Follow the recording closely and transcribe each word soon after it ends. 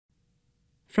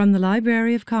From the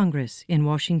Library of Congress in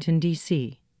Washington,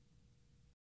 D.C.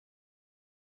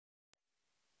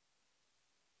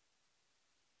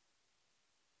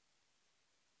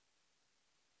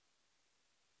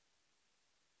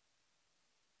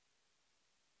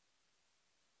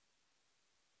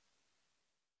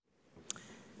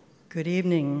 Good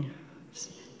evening.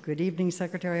 Good evening,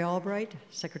 Secretary Albright,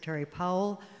 Secretary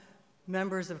Powell,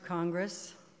 members of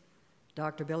Congress,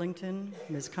 Dr. Billington,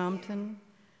 Ms. Compton,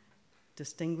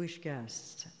 distinguished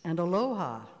guests, and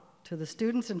aloha to the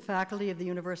students and faculty of the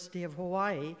University of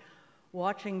Hawaii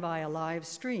watching via live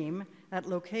stream at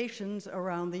locations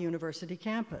around the university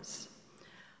campus.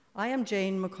 I am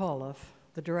Jane McAuliffe,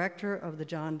 the director of the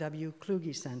John W.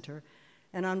 Kluge Center,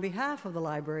 and on behalf of the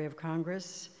Library of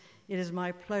Congress, it is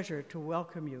my pleasure to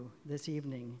welcome you this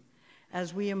evening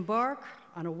as we embark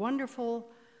on a wonderful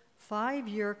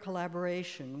 5-year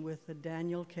collaboration with the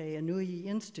Daniel K. Inouye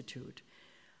Institute,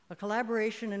 a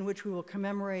collaboration in which we will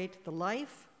commemorate the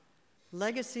life,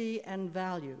 legacy, and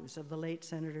values of the late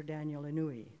Senator Daniel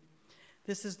Inouye.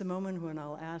 This is the moment when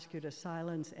I'll ask you to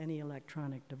silence any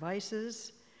electronic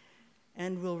devices,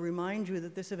 and we'll remind you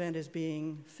that this event is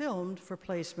being filmed for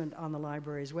placement on the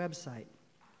library's website.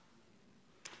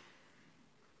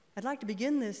 I'd like to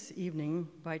begin this evening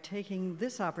by taking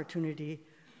this opportunity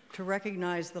to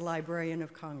recognize the Librarian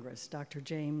of Congress, Dr.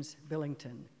 James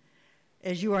Billington.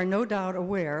 As you are no doubt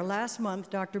aware, last month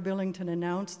Dr. Billington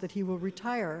announced that he will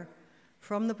retire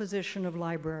from the position of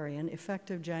librarian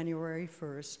effective January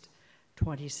 1st,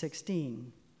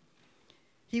 2016.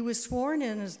 He was sworn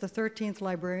in as the 13th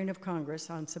Librarian of Congress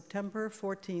on September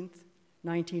 14th,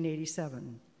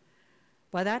 1987.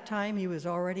 By that time, he was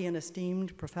already an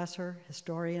esteemed professor,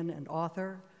 historian, and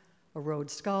author, a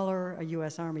Rhodes Scholar, a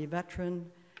U.S. Army veteran,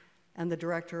 and the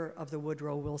director of the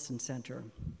Woodrow Wilson Center.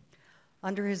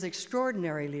 Under his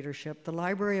extraordinary leadership, the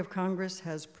Library of Congress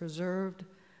has preserved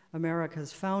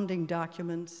America's founding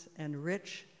documents and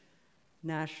rich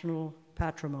national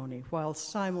patrimony, while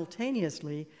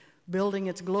simultaneously building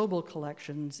its global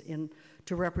collections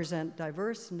to represent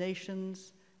diverse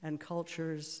nations and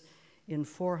cultures in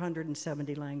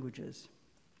 470 languages.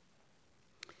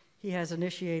 He has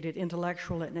initiated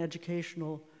intellectual and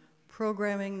educational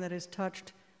programming that has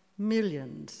touched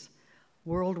millions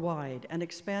worldwide and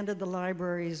expanded the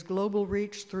library's global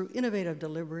reach through innovative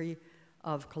delivery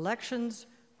of collections,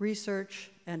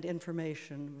 research, and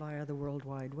information via the World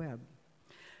Wide Web.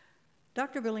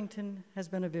 Dr. Billington has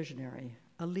been a visionary,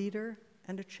 a leader,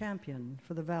 and a champion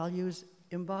for the values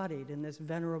embodied in this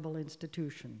venerable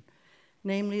institution,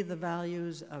 namely the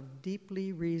values of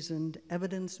deeply reasoned,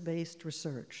 evidence-based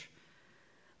research,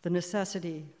 the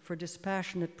necessity for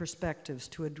dispassionate perspectives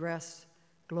to address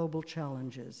global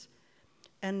challenges,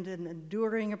 and an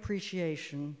enduring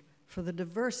appreciation for the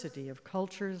diversity of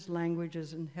cultures,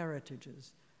 languages, and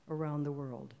heritages around the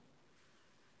world.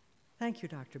 Thank you,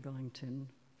 Dr. Billington,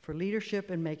 for leadership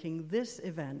in making this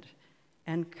event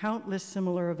and countless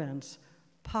similar events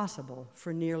possible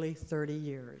for nearly 30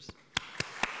 years.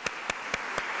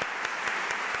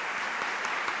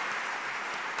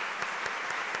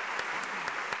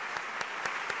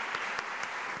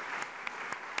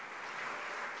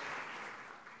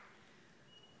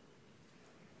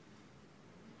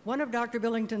 One of Dr.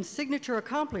 Billington's signature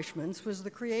accomplishments was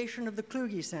the creation of the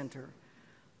Kluge Center,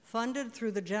 funded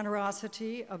through the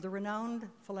generosity of the renowned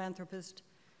philanthropist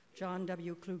John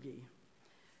W. Kluge.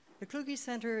 The Kluge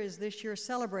Center is this year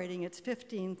celebrating its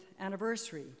 15th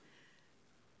anniversary.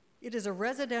 It is a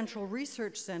residential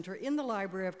research center in the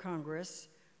Library of Congress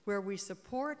where we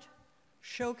support,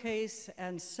 showcase,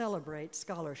 and celebrate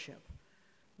scholarship.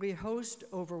 We host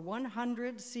over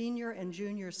 100 senior and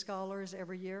junior scholars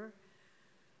every year.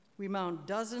 We mount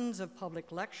dozens of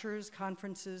public lectures,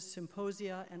 conferences,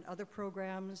 symposia, and other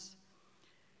programs.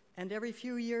 And every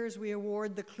few years, we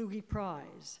award the Kluge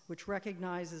Prize, which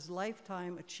recognizes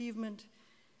lifetime achievement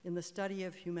in the study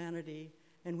of humanity,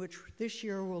 and which this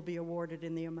year will be awarded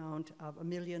in the amount of $1.5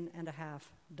 million.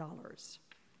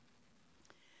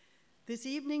 This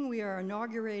evening, we are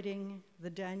inaugurating the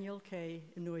Daniel K.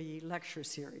 Inouye Lecture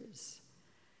Series.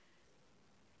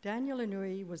 Daniel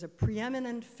Inouye was a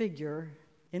preeminent figure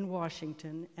in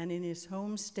Washington and in his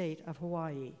home state of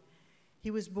Hawaii.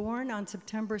 He was born on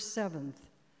September 7th,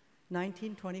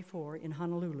 1924 in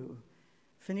Honolulu,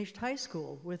 finished high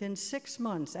school within 6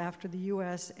 months after the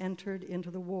U.S. entered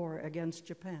into the war against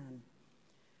Japan.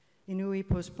 Inouye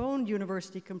postponed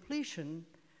university completion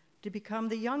to become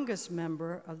the youngest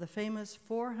member of the famous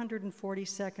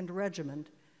 442nd Regiment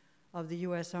of the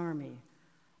U.S. Army,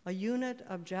 a unit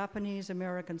of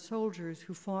Japanese-American soldiers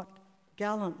who fought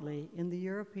gallantly in the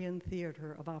European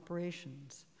theater of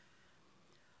operations.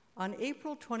 On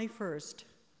April 21st,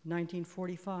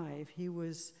 1945, he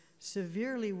was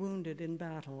severely wounded in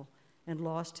battle and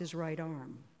lost his right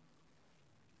arm.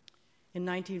 In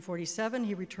 1947,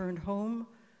 he returned home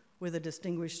with a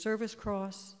Distinguished Service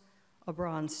Cross, a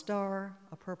Bronze Star,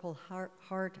 a Purple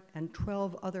Heart, and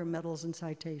 12 other medals and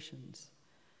citations.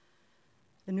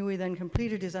 Inouye then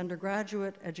completed his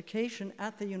undergraduate education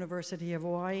at the University of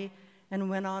Hawaii and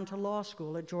went on to law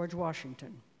school at George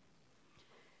Washington.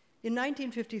 In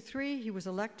 1953, he was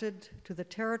elected to the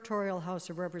Territorial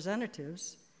House of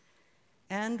Representatives,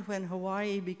 and when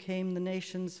Hawaii became the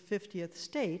nation's 50th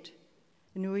state,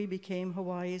 Inouye became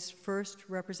Hawaii's first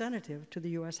representative to the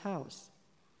U.S. House.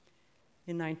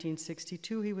 In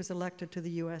 1962, he was elected to the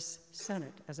U.S.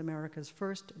 Senate as America's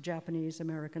first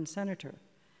Japanese-American senator.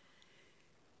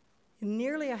 In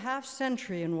nearly a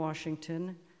half-century in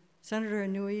Washington, Senator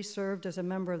Inouye served as a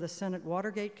member of the Senate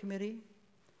Watergate Committee,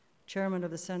 chairman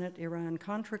of the Senate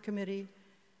Iran-Contra Committee,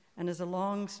 and as a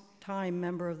long-time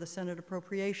member of the Senate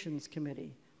Appropriations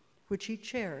Committee, which he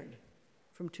chaired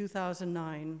from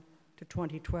 2009 to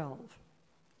 2012.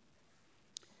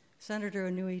 Senator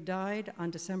Inouye died on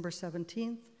December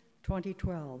 17,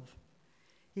 2012.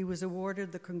 He was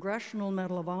awarded the Congressional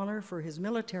Medal of Honor for his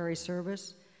military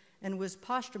service and was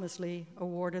posthumously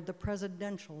awarded the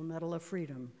Presidential Medal of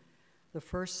Freedom, the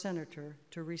first senator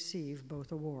to receive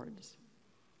both awards.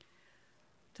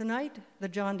 Tonight, the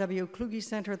John W. Kluge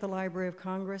Center at the Library of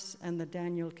Congress and the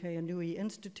Daniel K. Inouye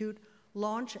Institute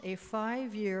launch a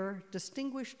 5-year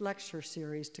distinguished lecture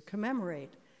series to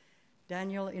commemorate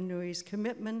Daniel Inouye's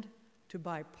commitment to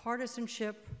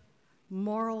bipartisanship,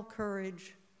 moral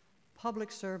courage,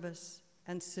 public service,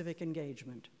 and civic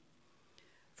engagement.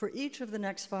 For each of the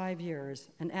next 5 years,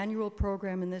 an annual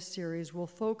program in this series will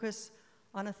focus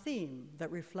on a theme that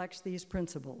reflects these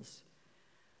principles.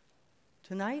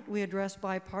 Tonight, we address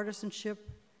bipartisanship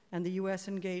and the U.S.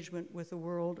 engagement with the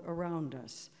world around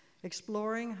us,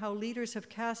 exploring how leaders have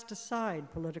cast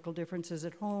aside political differences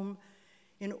at home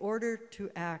in order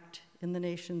to act in the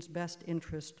nation's best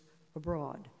interest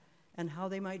abroad, and how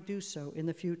they might do so in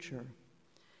the future.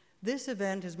 This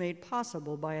event is made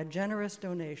possible by a generous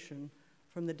donation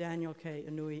from the Daniel K.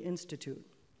 Inouye Institute.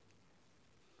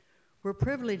 We're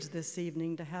privileged this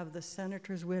evening to have the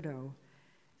senator's widow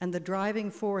and the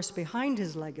driving force behind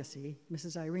his legacy,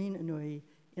 Mrs. Irene Inouye,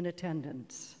 in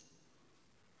attendance.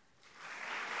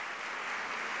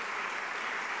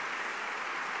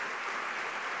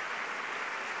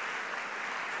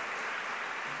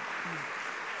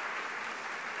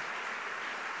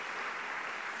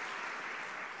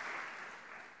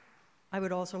 I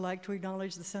would also like to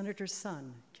acknowledge the senator's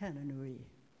son, Ken Inouye.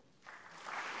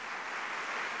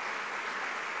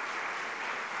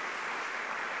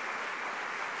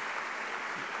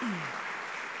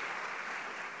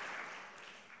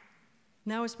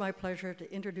 Now it's my pleasure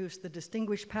to introduce the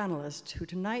distinguished panelists who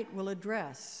tonight will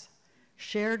address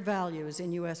shared values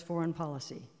in U.S. foreign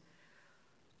policy.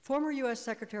 Former U.S.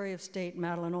 Secretary of State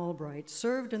Madeline Albright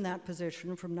served in that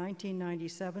position from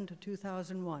 1997 to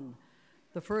 2001,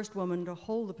 the first woman to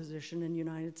hold the position in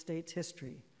United States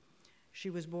history.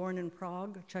 She was born in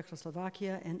Prague,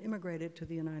 Czechoslovakia, and immigrated to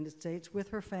the United States with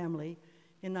her family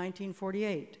in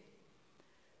 1948.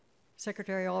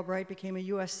 Secretary Albright became a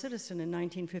U.S. citizen in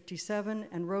 1957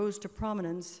 and rose to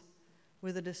prominence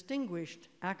with a distinguished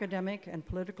academic and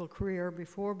political career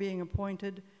before being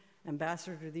appointed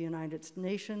ambassador to the United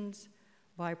Nations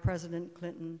by President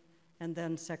Clinton and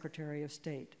then Secretary of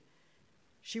State.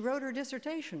 She wrote her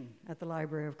dissertation at the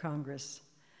Library of Congress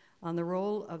on the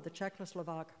role of the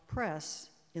Czechoslovak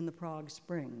press in the Prague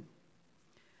Spring.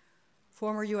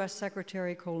 Former U.S.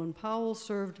 Secretary Colin Powell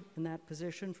served in that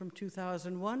position from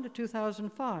 2001 to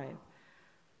 2005,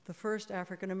 the first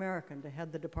African American to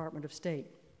head the Department of State.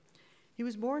 He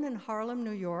was born in Harlem,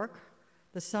 New York,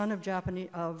 the son of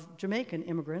Jamaican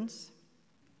immigrants.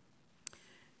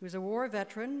 He was a war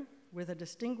veteran with a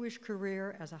distinguished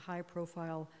career as a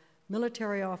high-profile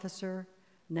military officer,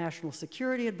 national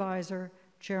security advisor,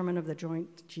 chairman of the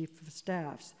Joint Chief of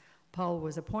Staffs. Powell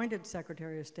was appointed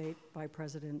Secretary of State by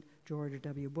President George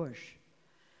W. Bush.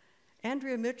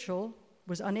 Andrea Mitchell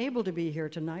was unable to be here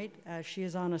tonight as she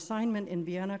is on assignment in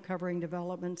Vienna covering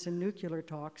developments in nuclear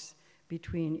talks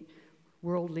between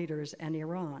world leaders and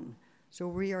Iran. So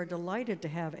we are delighted to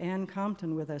have Ann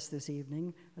Compton with us this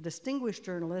evening, a distinguished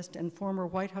journalist and former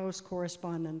White House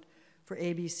correspondent for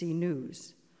ABC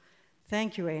News.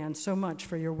 Thank you, Ann, so much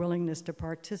for your willingness to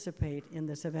participate in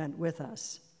this event with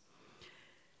us.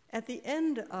 At the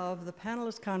end of the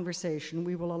panelist conversation,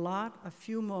 we will allot a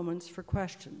few moments for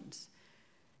questions.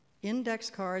 Index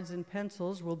cards and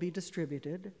pencils will be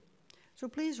distributed. So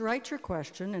please write your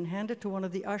question and hand it to one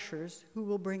of the ushers who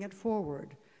will bring it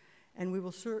forward. And we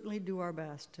will certainly do our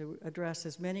best to address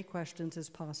as many questions as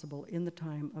possible in the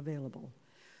time available.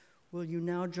 Will you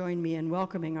now join me in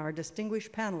welcoming our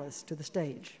distinguished panelists to the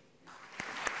stage?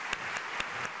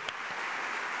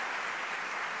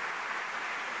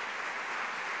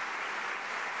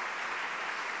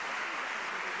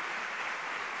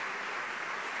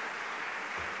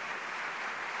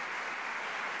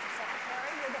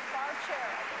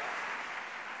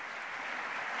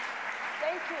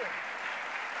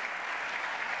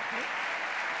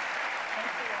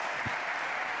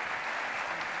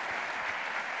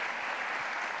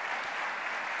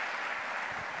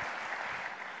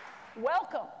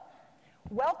 Welcome.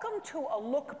 Welcome to a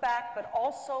look back, but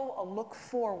also a look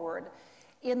forward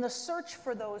in the search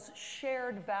for those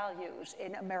shared values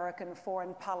in American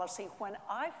foreign policy. When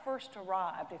I first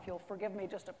arrived, if you'll forgive me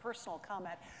just a personal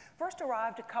comment, first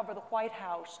arrived to cover the White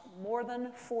House more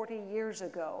than 40 years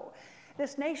ago,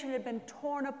 this nation had been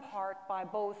torn apart by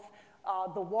both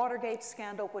the Watergate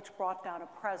scandal, which brought down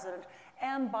a president,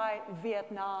 and by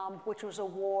Vietnam, which was a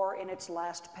war in its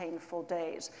last painful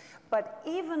days. But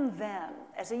even then,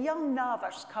 as a young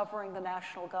novice covering the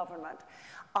national government,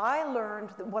 I learned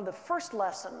that one of the first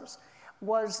lessons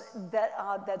was that,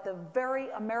 that the very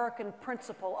American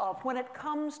principle of when it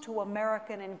comes to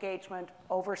American engagement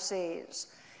overseas,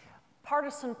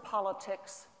 partisan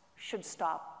politics should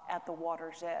stop at the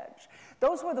water's edge.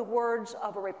 Those were the words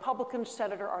of a Republican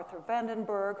Senator, Arthur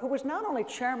Vandenberg, who was not only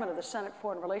chairman of the Senate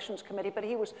Foreign Relations Committee, but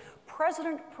he was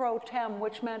president pro tem,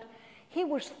 which meant he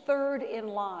was third in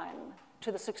line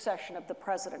to the succession of the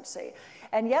presidency.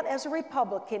 And yet, as a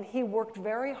Republican, he worked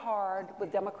very hard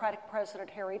with Democratic President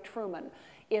Harry Truman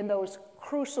in those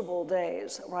crucible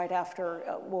days right after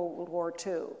World War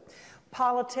II.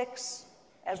 Politics,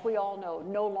 as we all know,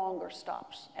 no longer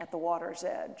stops at the water's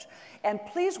edge. And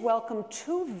please welcome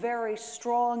two very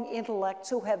strong intellects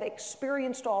who have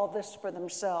experienced all this for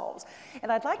themselves.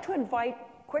 And I'd like to invite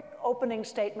quick opening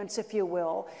statements, if you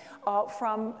will,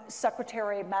 from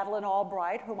Secretary Madeline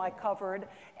Albright, whom I covered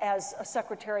as a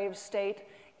Secretary of State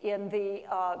in the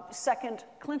second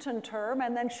Clinton term,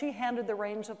 and then she handed the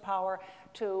reins of power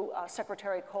to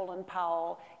Secretary Colin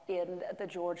Powell in the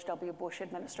George W. Bush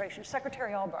administration.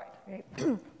 Secretary Albright. Great.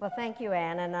 Well, thank you,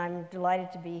 Anne, and I'm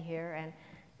delighted to be here. And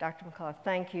Dr. McAuliffe,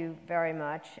 thank you very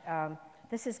much.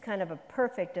 This is kind of a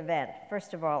perfect event.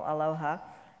 First of all, aloha.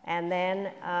 And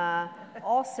then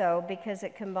also because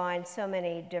it combines so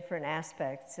many different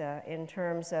aspects in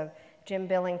terms of Jim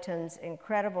Billington's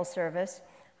incredible service.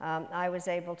 I was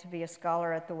able to be a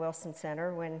scholar at the Wilson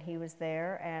Center when he was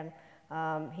there, and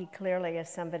he clearly is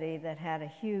somebody that had a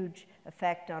huge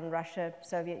effect on Russia,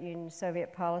 Soviet Union,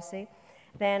 Soviet policy.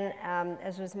 Then,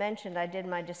 as was mentioned, I did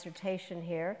my dissertation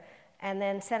here, and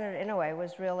then Senator Inouye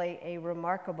was really a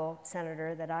remarkable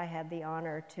senator that I had the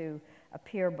honor to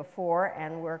appear before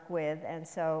and work with, and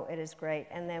so it is great.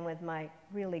 And then with my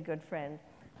really good friend,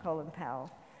 Colin Powell.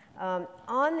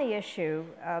 On the issue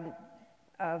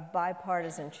of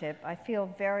bipartisanship, I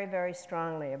feel very, very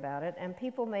strongly about it, and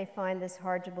people may find this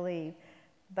hard to believe,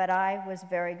 but I was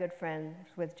very good friends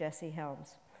with Jesse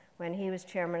Helms when he was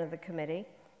chairman of the committee.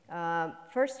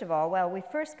 First of all, well, we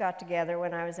first got together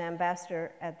when I was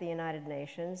ambassador at the United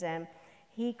Nations, and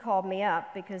he called me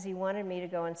up because he wanted me to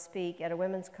go and speak at a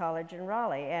women's college in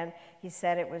Raleigh, and he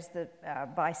said it was the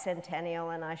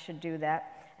bicentennial and I should do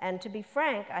that. And to be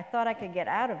frank, I thought I could get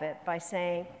out of it by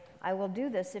saying, I will do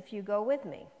this if you go with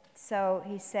me. So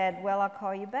he said, well, I'll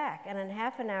call you back. And in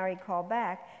half an hour, he called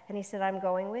back, and he said, I'm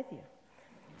going with you.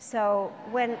 So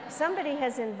when somebody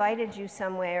has invited you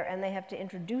somewhere and they have to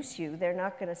introduce you, they're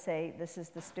not going to say, this is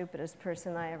the stupidest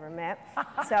person I ever met.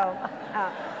 So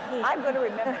I'm going to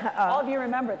remember. All of you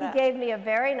remember that. He gave me a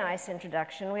very nice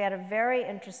introduction. We had a very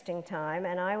interesting time,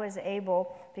 and I was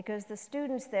able, because the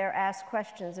students there asked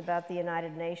questions about the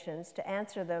United Nations, to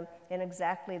answer them in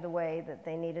exactly the way that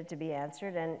they needed to be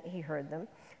answered, and he heard them.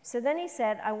 So then he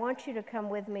said, I want you to come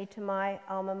with me to my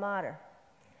alma mater.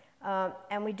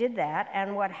 And we did that,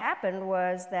 and what happened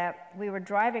was that we were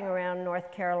driving around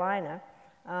North Carolina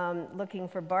looking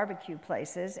for barbecue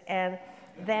places, and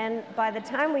then by the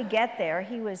time we get there,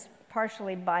 he was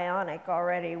partially bionic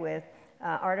already with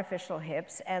artificial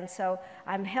hips, and so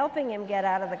I'm helping him get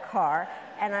out of the car,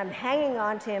 and I'm hanging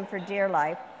on to him for dear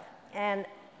life, and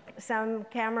some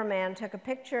cameraman took a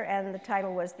picture, and the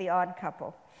title was The Odd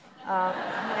Couple.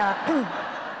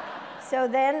 So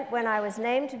then, when I was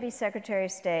named to be Secretary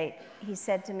of State, he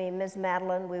said to me, Ms.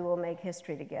 Madeline, we will make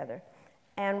history together.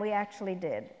 And we actually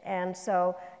did. And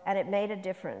it made a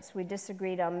difference. We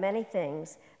disagreed on many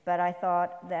things, but I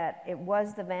thought that it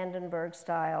was the Vandenberg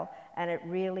style, and it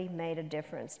really made a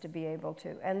difference to be able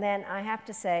to. And then I have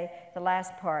to say, the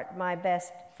last part, my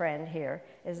best friend here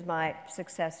is my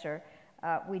successor.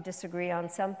 We disagree on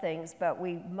some things, but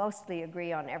we mostly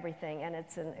agree on everything, and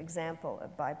it's an example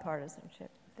of bipartisanship.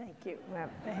 Thank you. Well,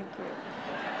 Thank you.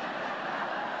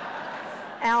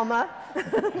 Alma.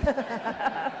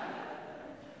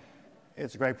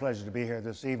 It's a great pleasure to be here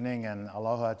this evening, and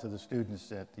aloha to the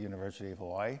students at the University of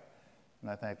Hawaii.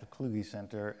 And I thank the Kluge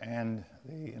Center and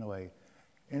the Inouye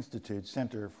Institute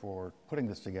Center for putting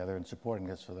this together and supporting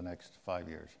this for the next 5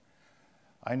 years.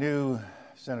 I knew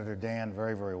Senator Dan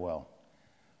very, very well.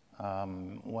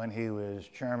 When he was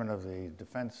chairman of the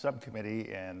Defense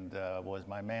Subcommittee and was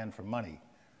my man for money.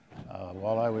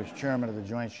 While I was chairman of the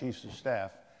Joint Chiefs of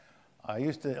Staff, I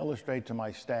used to illustrate to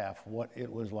my staff what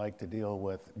it was like to deal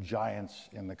with giants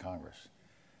in the Congress.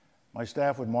 My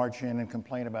staff would march in and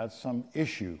complain about some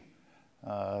issue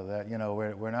that, you know,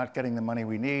 we're not getting the money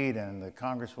we need and the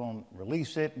Congress won't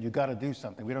release it, and you got to do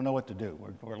something. We don't know what to do.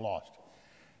 We're lost.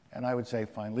 And I would say,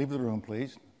 fine, leave the room,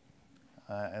 please.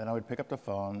 And I would pick up the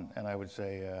phone and I would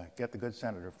say, get the good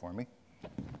senator for me.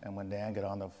 And when Dan got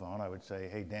on the phone, I would say,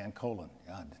 hey, Dan, Colin.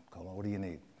 Yeah, Colin, what do you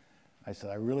need? I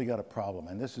said, I really got a problem,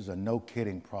 and this is a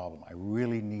no-kidding problem. I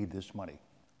really need this money.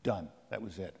 Done. That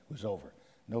was it. It was over.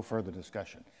 No further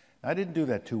discussion. Now, I didn't do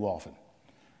that too often,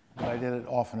 but I did it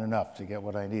often enough to get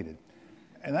what I needed.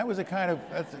 And that was the kind of,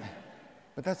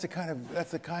 that's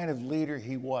the kind of leader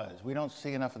he was. We don't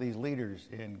see enough of these leaders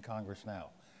in Congress now.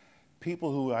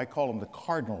 People who, I call them the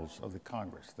cardinals of the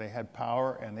Congress. They had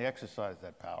power, and they exercised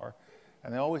that power,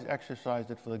 and they always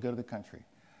exercised it for the good of the country.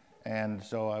 And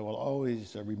so I will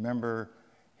always remember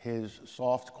his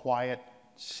soft, quiet,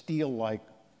 steel-like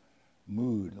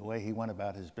mood, the way he went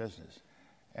about his business.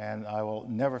 And I will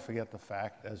never forget the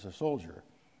fact, as a soldier,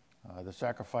 the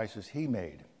sacrifices he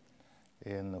made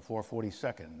in the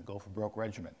 442nd, the Go for Broke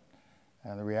Regiment.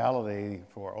 And the reality,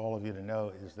 for all of you to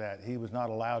know, is that he was not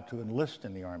allowed to enlist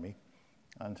in the Army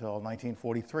until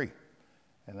 1943.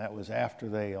 And that was after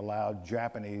they allowed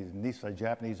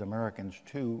Japanese Americans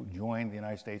to join the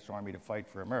United States Army to fight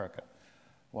for America,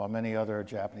 while many other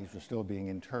Japanese were still being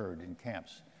interred in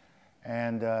camps.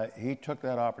 And he took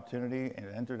that opportunity and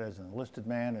entered as an enlisted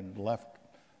man and left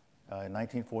in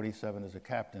 1947 as a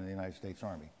captain in the United States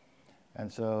Army.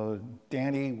 And so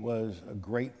Danny was a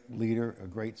great leader, a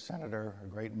great senator, a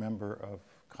great member of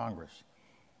Congress.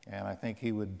 And I think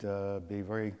he would be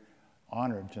very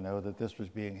honored to know that this was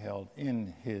being held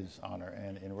in his honor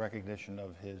and in recognition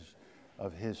of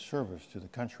his service to the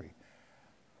country.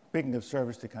 Speaking of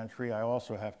service to country, I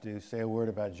also have to say a word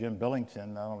about Jim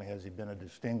Billington. Not only has he been a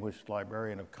distinguished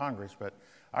librarian of Congress, but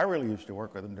I really used to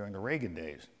work with him during the Reagan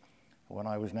days, when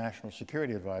I was National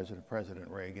Security Advisor to President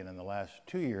Reagan in the last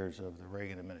 2 years of the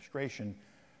Reagan administration.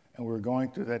 And we were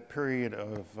going through that period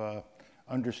of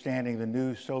understanding the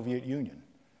new Soviet Union.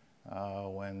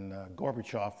 When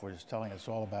Gorbachev was telling us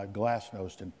all about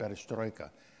glasnost and perestroika.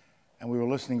 And we were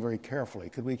listening very carefully.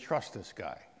 Could we trust this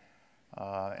guy?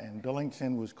 And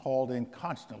Billington was called in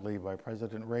constantly by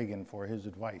President Reagan for his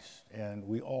advice, and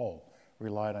we all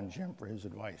relied on Jim for his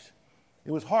advice.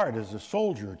 It was hard as a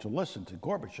soldier to listen to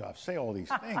Gorbachev say all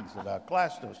these things about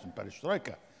glasnost and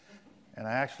perestroika. And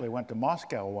I actually went to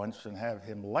Moscow once and have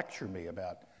him lecture me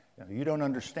about, you don't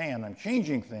understand, I'm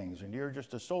changing things, and you're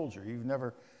just a soldier. You've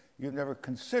never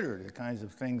considered the kinds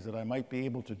of things that I might be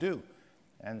able to do.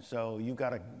 And so you've got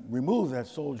to remove that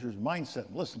soldier's mindset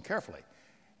and listen carefully.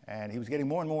 And he was getting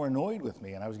more and more annoyed with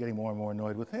me, and I was getting more and more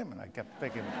annoyed with him. And I kept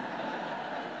thinking,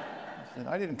 I said,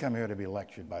 I didn't come here to be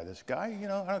lectured by this guy.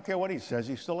 I don't care what he says,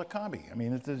 he's still a commie. I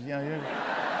mean,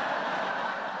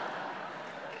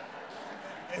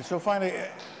 So finally,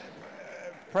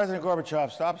 President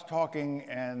Gorbachev stops talking,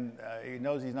 and he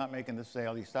knows he's not making the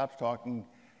sale. He stops talking.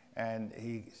 And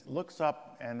he looks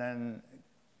up and then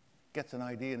gets an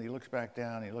idea, and he looks back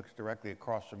down, and he looks directly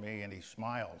across from me, and he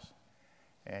smiles.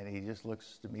 And he just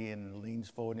looks to me and leans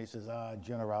forward, and he says,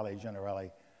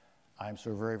 Generale, I'm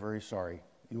so very, very sorry.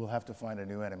 You will have to find a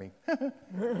new enemy. And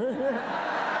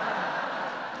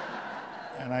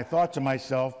I thought to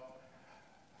myself,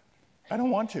 I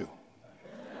don't want to.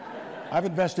 I've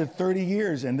invested 30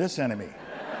 years in this enemy.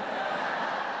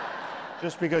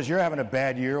 Just because you're having a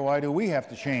bad year, why do we have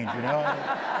to change, But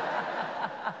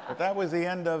that was the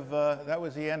end of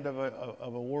a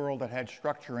world that had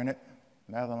structure in it.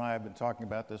 Madeline and I have been talking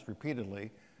about this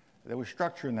repeatedly. There was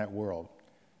structure in that world.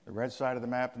 The red side of the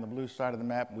map and the blue side of the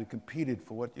map, we competed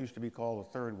for what used to be called the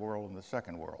third world and the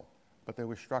second world. But there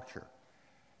was structure.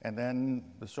 And then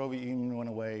the Soviet Union went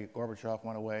away, Gorbachev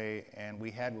went away, and we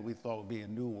had what we thought would be a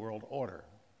new world order.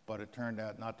 But it turned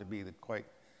out not to be quite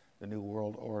the new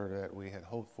world order that we had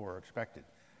hoped for or expected.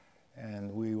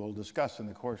 And we will discuss in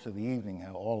the course of the evening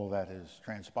how all of that has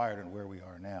transpired and where we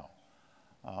are now.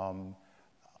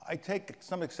 I take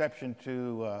some exception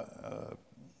to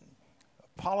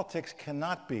politics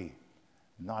cannot be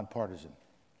nonpartisan.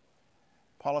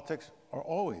 Politics are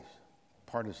always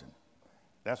partisan.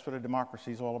 That's what a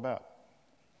democracy is all about.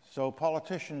 So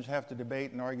politicians have to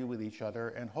debate and argue with each other,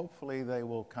 and hopefully they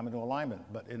will come into alignment.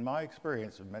 But in my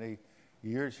experience of many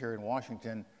years here in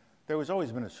Washington, there has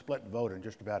always been a split vote on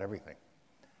just about everything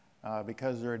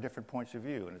because there are different points of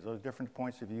view, and those different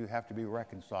points of view have to be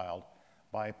reconciled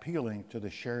by appealing to the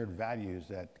shared values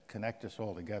that connect us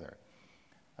all together.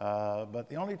 But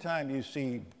the only time you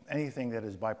see anything that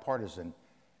is bipartisan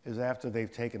is after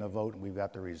they've taken a vote and we've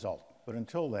got the result. But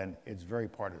until then, it's very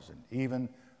partisan, even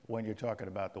when you're talking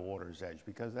about the water's edge,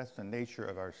 because that's the nature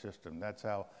of our system. That's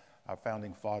how our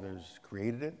founding fathers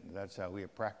created it. That's how we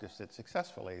have practiced it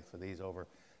successfully for these over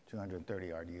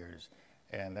 230-odd years.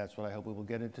 And that's what I hope we will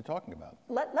get into talking about.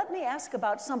 Let me ask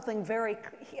about something very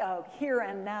here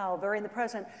and now, very in the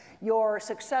present. Your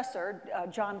successor,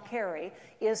 John Kerry,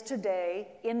 is today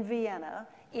in Vienna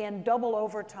in double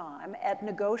overtime at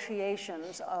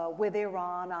negotiations with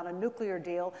Iran on a nuclear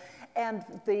deal. And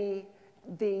the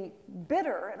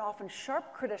bitter and often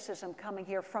sharp criticism coming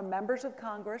here from members of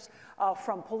Congress,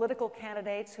 from political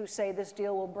candidates who say this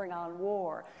deal will bring on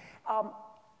war.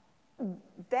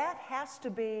 That has to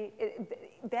be,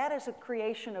 that is a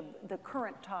creation of the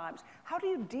current times. How do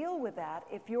you deal with that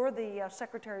if you're the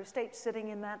Secretary of State sitting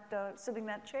in that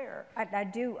chair?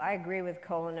 I agree with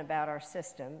Colin about our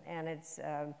system, and it's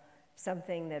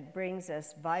something that brings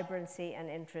us vibrancy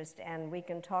and interest, and we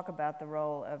can talk about the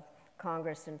role of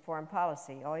Congress in foreign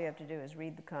policy. All you have to do is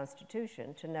read the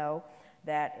Constitution to know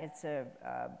that it's a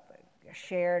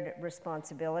shared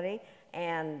responsibility,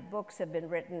 and books have been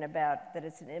written about that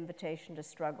it's an invitation to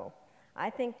struggle. I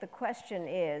think the question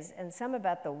is, and some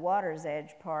about the water's edge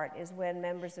part, is when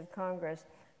members of Congress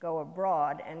go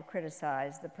abroad and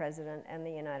criticize the President and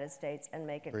the United States and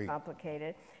make it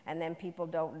complicated, and then people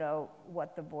don't know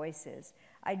what the voice is.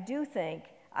 I do think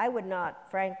I would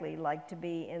not, frankly, like to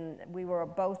be in, we were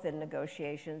both in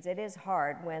negotiations. It is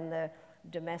hard when the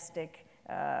domestic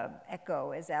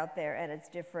echo is out there and it's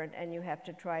different and you have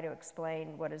to try to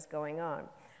explain what is going on.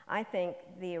 I think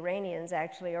the Iranians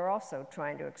actually are also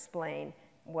trying to explain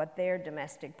what their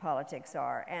domestic politics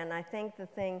are. And I think the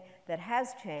thing that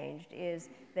has changed is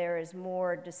there is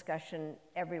more discussion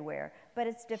everywhere. But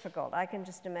it's difficult. I can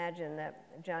just imagine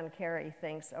that John Kerry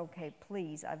thinks, okay,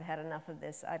 please, I've had enough of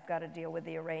this. I've got to deal with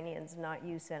the Iranians, not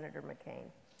you, Senator McCain.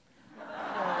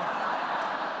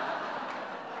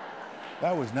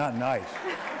 That was not nice.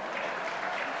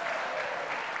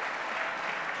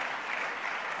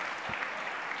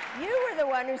 You were the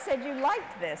one who said you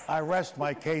liked this. I rest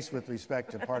my case with respect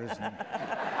to partisan.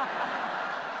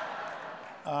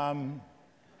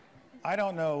 I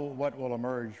don't know what will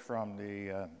emerge from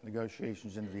the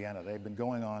negotiations in Vienna. They've been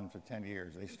going on for 10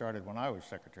 years. They started when I was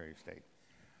Secretary of State.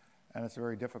 And it's a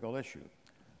very difficult issue.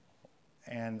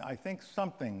 And I think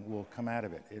something will come out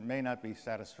of it. It may not be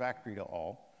satisfactory to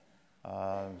all.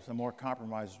 Some more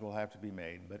compromises will have to be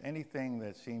made. But anything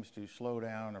that seems to slow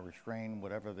down or restrain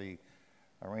whatever the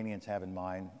Iranians have in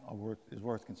mind is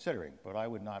worth considering. But I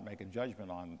would not make a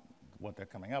judgment on what they're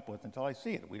coming up with until I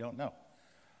see it. We don't know.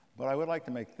 But I would like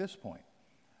to make this point.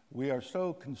 We are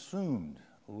so consumed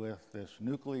with this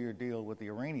nuclear deal with the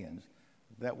Iranians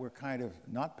that we're kind of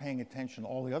not paying attention to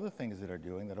all the other things that are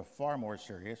doing that are far more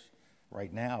serious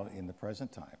right now in the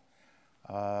present time.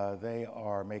 They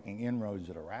are making inroads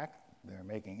in Iraq. They're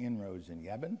making inroads in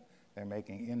Yemen. They're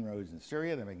making inroads in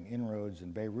Syria. They're making inroads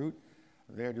in Beirut.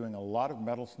 They're doing a lot of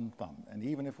meddlesome thumb. And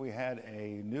even if we had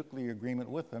a nuclear agreement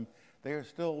with them, they are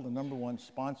still the #1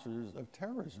 sponsors of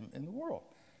terrorism in the world.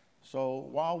 So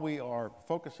while we are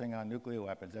focusing on nuclear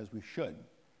weapons, as we should,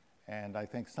 and I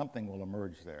think something will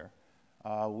emerge there,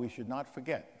 we should not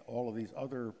forget all of these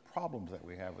other problems that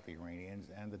we have with the Iranians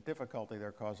and the difficulty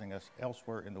they're causing us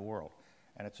elsewhere in the world.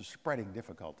 And it's a spreading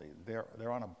difficulty.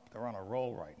 They're on a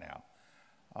roll right now.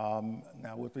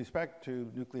 Now, with respect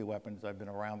to nuclear weapons, I've been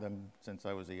around them since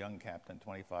I was a young captain,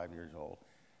 25 years old.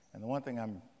 And the one thing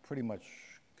I'm pretty much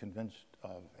convinced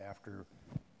of after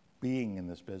being in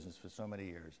this business for so many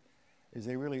years is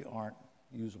they really aren't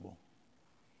usable.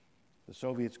 The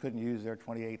Soviets couldn't use their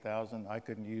 28,000. I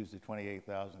couldn't use the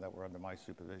 28,000 that were under my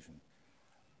supervision.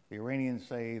 The Iranians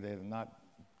say they're not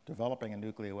developing a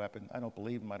nuclear weapon. I don't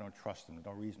believe them. I don't trust them. There's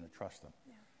no reason to trust them.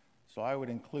 Yeah. So I would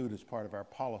include as part of our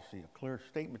policy a clear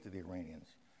statement to the Iranians.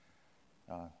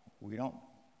 We don't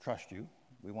trust you.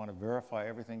 We want to verify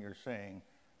everything you're saying,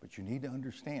 but you need to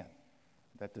understand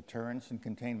that deterrence and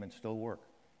containment still work.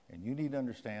 And you need to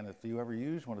understand that if you ever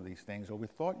use one of these things, or we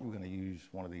thought you were going to use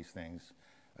one of these things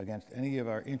against any of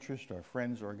our interests, our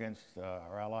friends, or against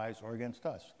our allies, or against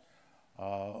us,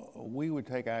 we would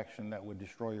take action that would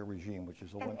destroy your regime, which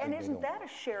is the one thing And they isn't don't. that a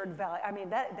shared value? I mean,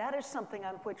 that is something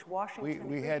on which Washington...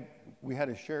 We had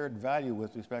a shared value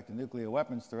with respect to nuclear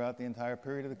weapons throughout the entire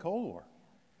period of the Cold War.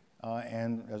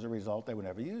 And as a result, they were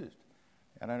never used.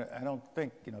 And I don't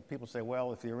think, people say,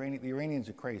 well, if the Iranians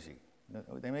are crazy.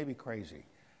 They may be crazy,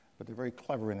 but they're very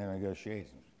clever in their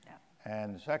negotiations. Yeah.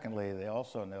 And secondly, they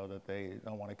also know that they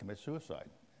don't want to commit suicide.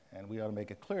 And we ought to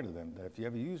make it clear to them that if you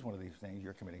ever use one of these things,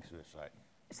 you're committing suicide.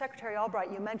 Secretary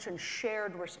Albright, you mentioned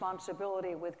shared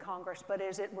responsibility with Congress, but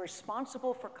is it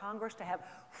responsible for Congress to have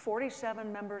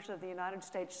 47 members of the United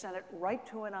States Senate write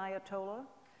to an Ayatollah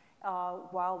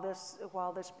while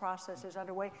this process is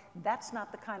underway? That's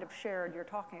not the kind of shared you're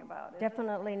talking about, is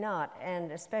Definitely not,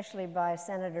 and especially by a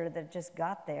senator that just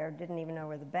got there, didn't even know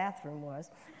where the bathroom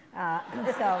was.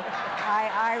 So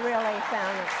I really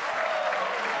found it.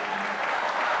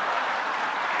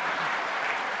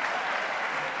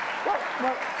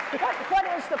 Well, what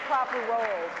is the proper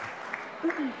role?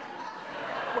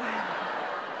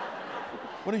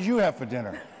 What did you have for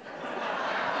dinner?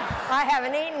 I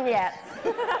haven't eaten yet.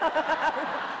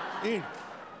 Eat.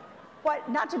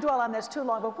 Not to dwell on this too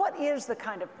long, but what is the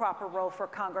kind of proper role for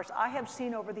Congress? I have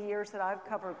seen over the years that I've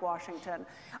covered Washington,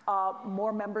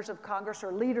 more members of Congress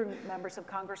or leader members of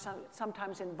Congress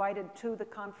sometimes invited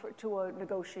to a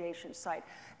negotiation site.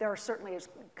 There are certainly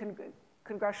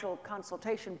congressional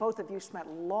consultation. Both of you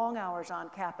spent long hours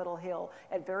on Capitol Hill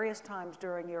at various times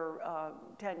during your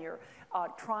tenure,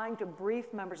 trying to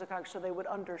brief members of Congress so they would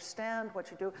understand what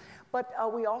you do. But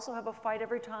we also have a fight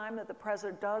every time that the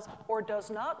president does or does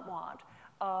not want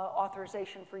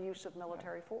authorization for use of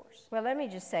military force. Well, let me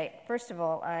just say, first of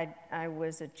all, I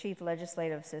was a chief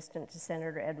legislative assistant to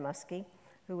Senator Ed Muskie,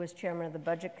 who was chairman of the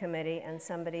Budget Committee and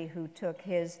somebody who took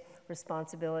his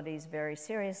responsibilities very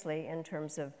seriously in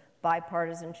terms of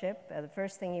bipartisanship. The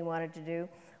first thing he wanted to do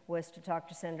was to talk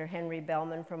to Senator Henry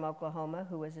Bellman from Oklahoma,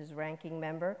 who was his ranking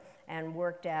member, and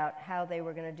worked out how they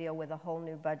were going to deal with a whole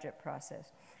new budget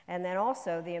process. And then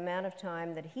also the amount of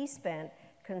time that he spent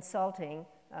consulting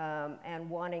and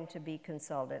wanting to be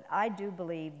consulted. I do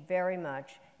believe very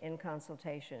much in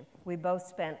consultation. We both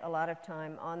spent a lot of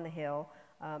time on the Hill,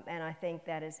 and I think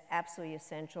that is absolutely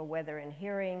essential, whether in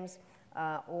hearings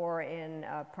or in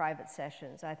private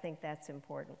sessions. I think that's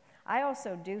important. I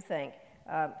also do think,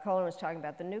 Colin was talking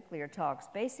about the nuclear talks.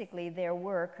 Basically, there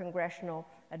were congressional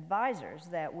advisors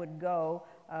that would go,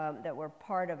 that were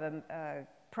part of a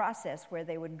process where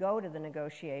they would go to the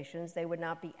negotiations. They would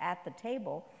not be at the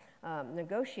table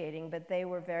negotiating, but they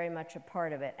were very much a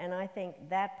part of it. And I think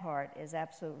that part is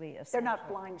absolutely essential. They're not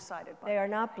blindsided by it. They are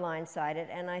not blindsided,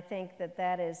 and I think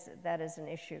that is an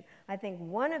issue. I think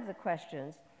one of the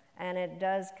questions, and it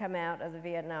does come out of the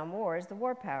Vietnam War, is the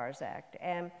War Powers Act.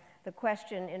 And the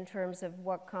question in terms of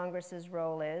what Congress's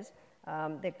role is,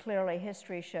 that clearly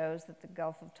history shows that the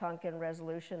Gulf of Tonkin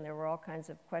resolution, there were all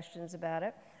kinds of questions about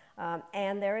it.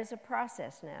 And there is a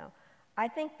process now. I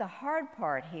think the hard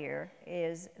part here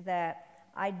is that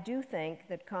I do think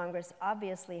that Congress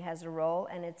obviously has a role,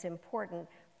 and it's important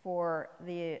for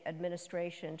the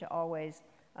administration to always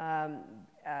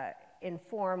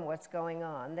inform what's going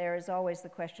on. There is always the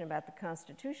question about the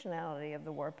constitutionality of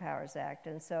the War Powers Act,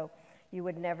 and so you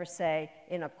would never say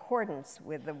in accordance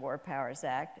with the War Powers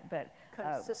Act, but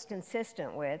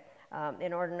consistent with,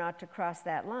 in order not to cross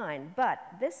that line. But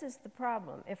this is the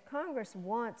problem. If Congress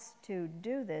wants to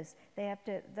do this, they have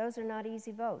to, those are not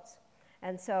easy votes.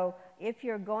 And so if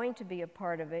you're going to be a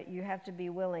part of it, you have to be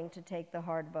willing to take the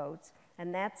hard votes,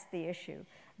 and that's the issue.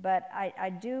 But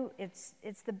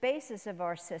it's the basis of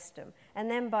our system. And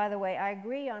then, by the way, I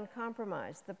agree on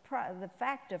compromise, the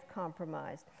fact of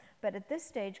compromise. But at this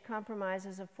stage, compromise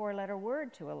is a four-letter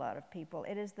word to a lot of people.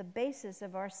 It is the basis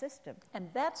of our system. And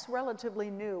that's relatively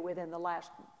new within the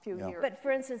last few years. But for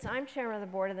instance, I'm chairman of the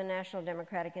board of the National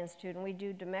Democratic Institute, and we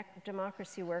do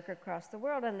democracy work across the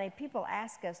world. And people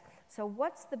ask us, so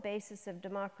what's the basis of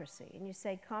democracy? And you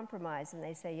say compromise, and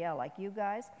they say, yeah, like you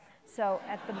guys. So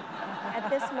at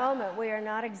this moment, we are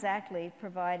not exactly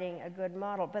providing a good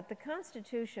model. But the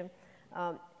Constitution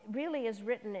really is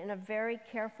written in a very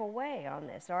careful way on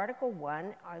this. Article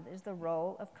 1 is the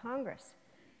role of Congress,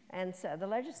 and so the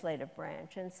legislative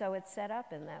branch, and so it's set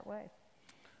up in that way.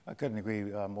 I couldn't agree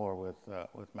more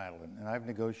with Madeline. And I've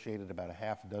negotiated about a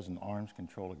half a dozen arms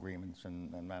control agreements,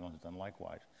 and Madeline's done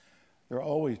likewise. There are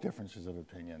always differences of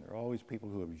opinion. There are always people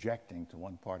who are objecting to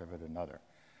one part of it or another.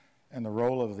 And the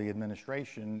role of the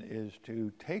administration is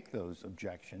to take those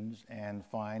objections and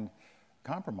find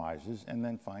compromises and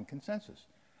then find consensus.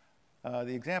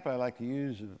 The example I like to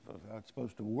use of how it's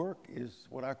supposed to work is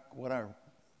what our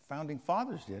founding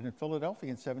fathers did in Philadelphia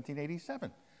in 1787.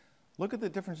 Look at the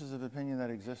differences of opinion that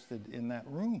existed in that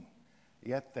room.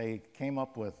 Yet they came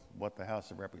up with what the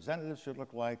House of Representatives should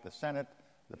look like, the Senate,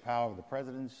 the power of the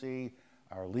presidency,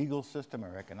 our legal system,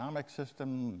 our economic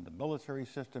system, the military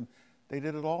system. They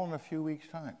did it all in a few weeks'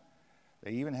 time.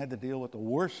 They even had to deal with the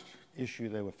worst issue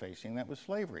they were facing, that was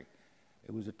slavery.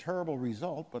 It was a terrible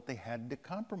result, but they had to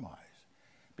compromise.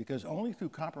 Because only through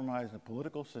compromise in a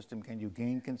political system can you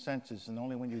gain consensus, and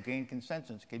only when you gain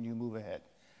consensus can you move ahead.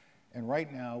 And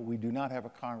right now, we do not have a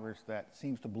Congress that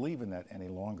seems to believe in that any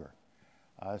longer.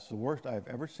 It's the worst I've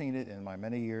ever seen it in my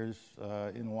many years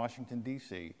in Washington,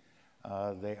 D.C.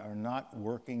 They are not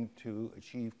working to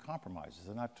achieve compromises.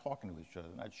 They're not talking to each other.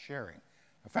 They're not sharing.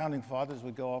 Our founding fathers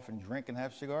would go off and drink and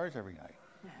have cigars every night.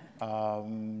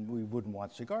 We wouldn't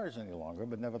want cigars any longer,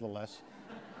 but nevertheless,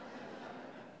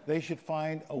 they should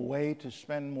find a way to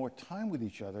spend more time with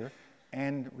each other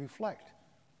and reflect.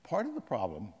 Part of the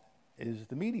problem is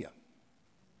the media.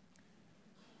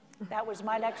 That was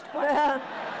my next question.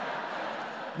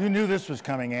 You knew this was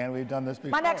coming, Ann. We've done this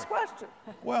before. My next question.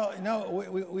 Well, no,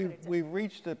 we've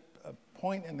reached a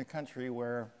point in the country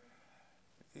where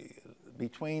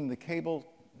between the cable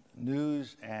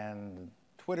news and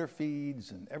Twitter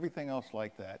feeds and everything else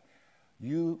like that,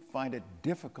 you find it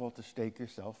difficult to stake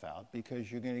yourself out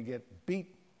because you're going to get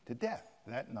beat to death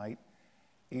that night,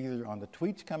 either on the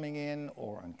tweets coming in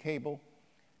or on cable.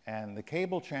 And the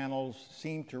cable channels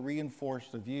seem to reinforce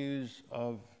the views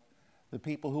of the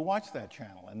people who watch that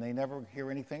channel, and they never hear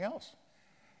anything else.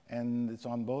 And it's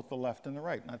on both the left and the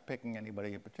right, not picking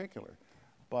anybody in particular.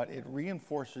 But it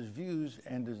reinforces views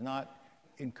and does not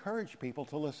encourage people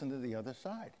to listen to the other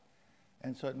side.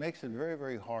 And so it makes it very,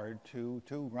 very hard to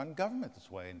run government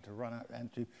this way and to run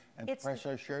and press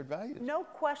our shared values. No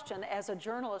question, as a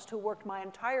journalist who worked my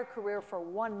entire career for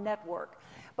one network,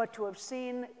 but to have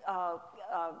seen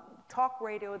talk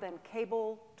radio, then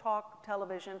cable talk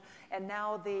television, and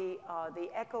now the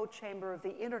echo chamber of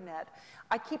the internet,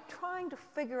 I keep trying to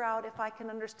figure out if I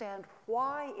can understand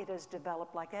why it has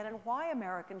developed like that and why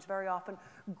Americans very often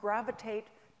gravitate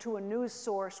to a news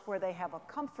source where they have a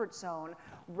comfort zone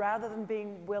rather than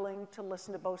being willing to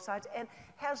listen to both sides. And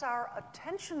has our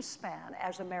attention span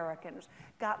as Americans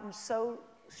gotten so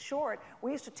short?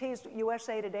 We used to tease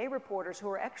USA Today reporters who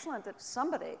are excellent at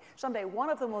someday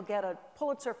one of them will get a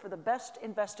Pulitzer for the best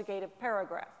investigative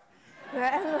paragraph.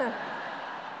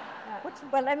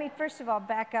 Well, let me first of all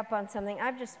back up on something.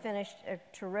 I've just finished a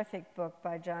terrific book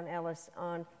by John Ellis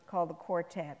called The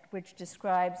Quartet, which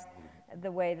describes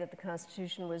the way that the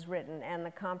Constitution was written and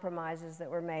the compromises that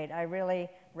were made. I really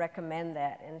recommend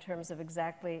that in terms of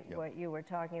exactly what you were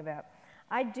talking about.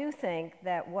 I do think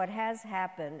that what has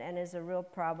happened and is a real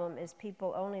problem is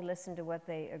people only listen to what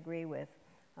they agree with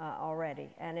already,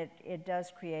 and it does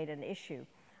create an issue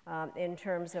in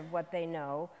terms of what they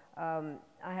know.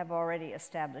 I have already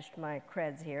established my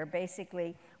creds here.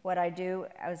 Basically, what I do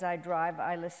as I drive,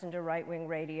 I listen to right-wing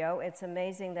radio. It's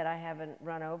amazing that I haven't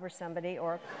run over somebody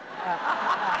or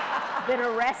been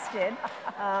arrested.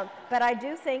 But I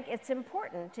do think it's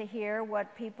important to hear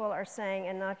what people are saying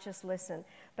and not just listen.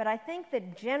 But I think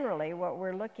that generally what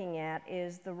we're looking at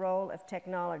is the role of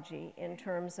technology in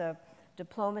terms of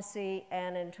diplomacy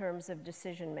and in terms of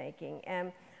decision-making.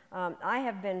 And I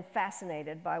have been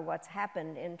fascinated by what's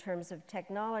happened in terms of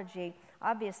technology,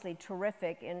 obviously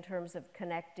terrific in terms of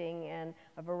connecting and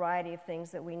a variety of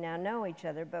things that we now know each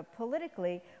other, but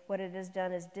politically what it has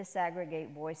done is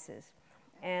disaggregate voices.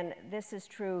 And this is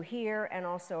true here and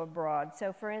also abroad.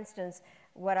 So for instance,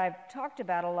 what I've talked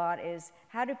about a lot is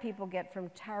how do people get from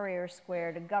Tahrir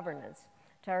Square to governance?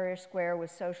 Tahrir Square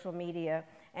was social media.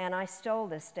 And I stole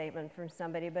this statement from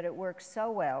somebody, but it works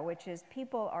so well, which is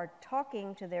people are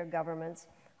talking to their governments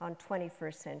on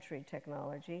 21st century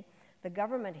technology. The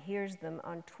government hears them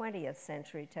on 20th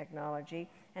century technology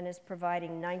and is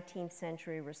providing 19th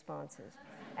century responses.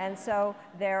 And so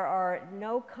there are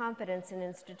no confidence in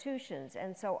institutions.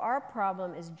 And so our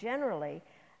problem is generally,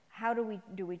 how do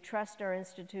we trust our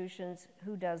institutions?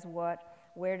 Who does what?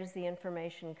 Where does the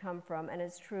information come from? And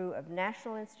it's true of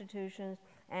national institutions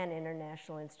and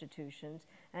international institutions.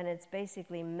 And it's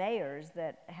basically mayors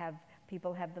that have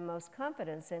people have the most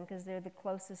confidence in because they're the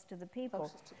closest to the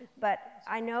people. But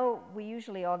I know we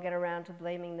usually all get around to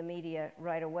blaming the media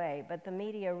right away, but the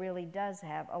media really does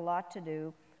have a lot to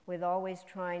do with always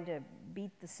trying to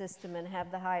beat the system and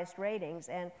have the highest ratings.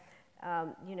 And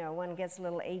you know, one gets a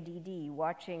little ADD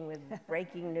watching with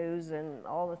breaking news and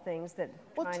all the things that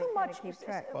trying to kind of keep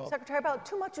track. Secretary, about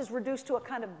too much is reduced to a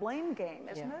kind of blame game,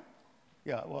 isn't it?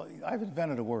 Yeah, well, I've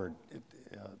invented a word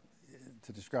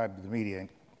to describe the media.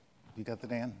 You got the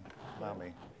Dan? Allow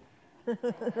me.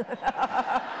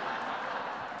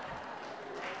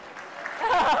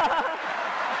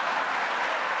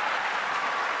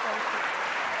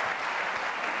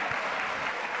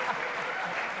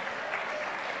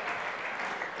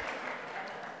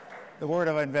 The word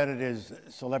I've invented is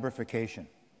celebrification.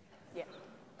 Yes.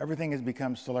 Everything has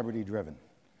become celebrity-driven.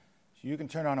 So you can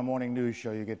turn on a morning news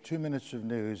show, you get 2 minutes of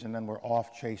news, and then we're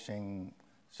off chasing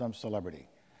some celebrity.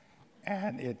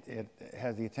 And it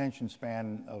has the attention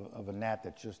span of a gnat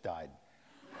that just died.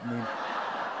 I mean,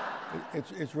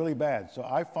 it's really bad. So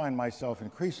I find myself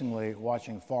increasingly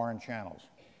watching foreign channels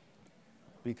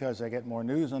because I get more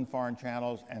news on foreign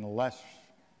channels and less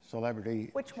celebrity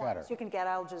Which chatter. ones? You can get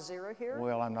Al Jazeera here?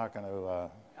 Well, I'm not going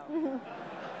to...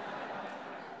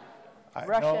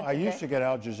 I used to get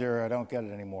Al Jazeera. I don't get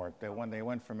it anymore. When they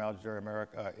went from Al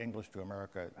Jazeera English to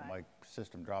America, my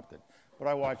system dropped it. But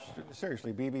I watch,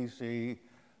 seriously, BBC.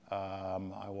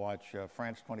 I watch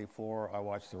France 24. I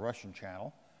watch the Russian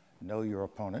channel, Know Your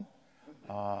Opponent.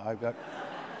 I've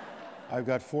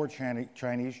got 4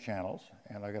 Chinese channels,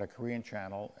 and I've got a Korean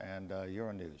channel and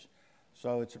Euronews.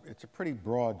 So it's a pretty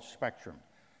broad spectrum.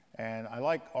 And I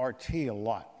like RT a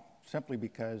lot, simply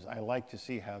because I like to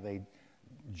see how they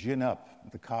gin up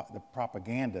the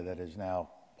propaganda that is now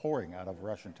pouring out of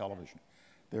Russian television.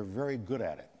 They're very good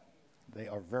at it. They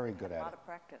are very good at it. A lot of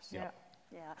practice. Yeah.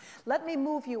 Yeah. Let me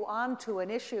move you on to an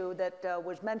issue that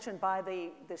was mentioned by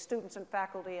the students and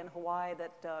faculty in Hawaii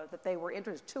that they were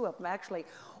interested, 2 of them actually.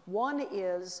 One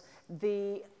is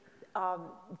the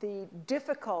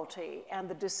difficulty and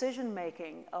the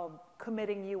decision-making of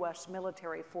committing U.S.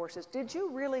 military forces. Did you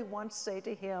really once say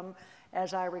to him,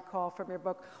 as I recall from your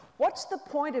book, what's the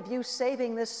point of you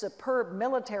saving this superb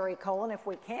military, Colin, if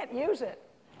we can't use it?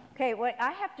 Okay, well,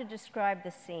 I have to describe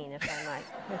the scene, if I might.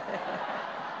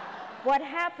 What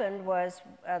happened was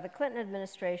the Clinton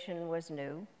administration was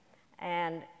new,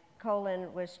 and Colin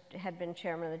had been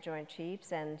chairman of the Joint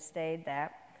Chiefs and stayed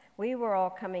that. We were all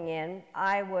coming in.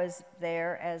 I was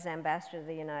there as ambassador to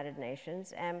the United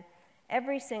Nations, and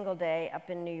every single day up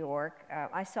in New York,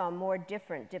 I saw more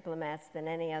different diplomats than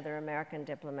any other American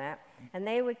diplomat, and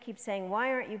they would keep saying,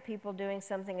 why aren't you people doing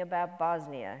something about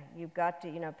Bosnia? You've got to,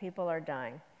 you know, people are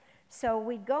dying. So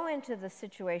we'd go into the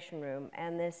Situation Room,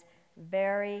 and this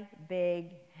very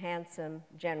big, handsome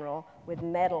general with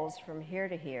medals from here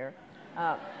to here,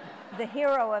 the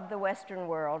hero of the Western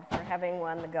world for having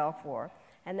won the Gulf War.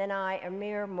 And then I, a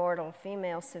mere mortal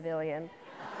female civilian,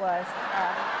 was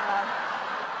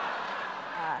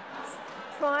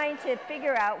trying to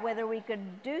figure out whether we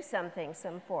could do something,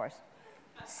 some force.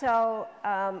 So,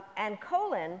 and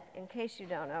Colin, in case you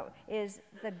don't know, is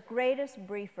the greatest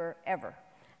briefer ever.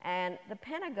 And the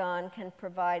Pentagon can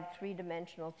provide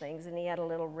 3-dimensional things, and he had a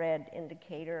little red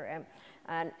indicator,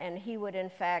 and he would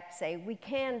in fact say, we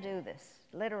can do this,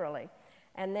 literally.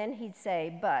 And then he'd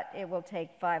say, but it will take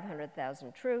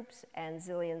 500,000 troops and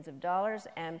zillions of dollars,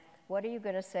 and what are you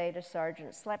going to say to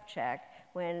Sergeant Slepchak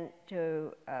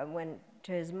to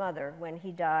his mother when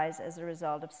he dies as a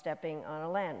result of stepping on a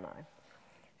landmine?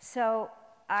 So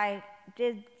I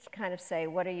did kind of say,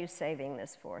 what are you saving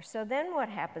this for? So then what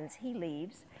happens, he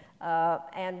leaves,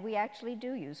 and we actually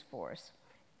do use force.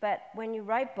 But when you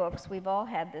write books, we've all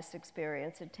had this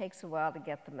experience. It takes a while to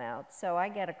get them out. So I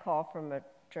get a call from a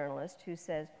journalist who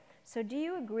says, so do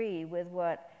you agree with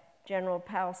what General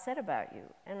Powell said about you?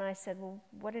 And I said, well,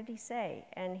 what did he say?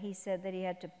 And he said that he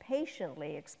had to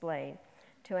patiently explain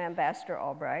to Ambassador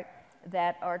Albright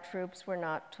that our troops were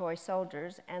not toy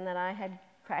soldiers and that I had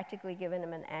practically given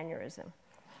him an aneurysm.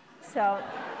 So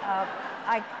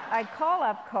I call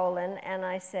up Colin and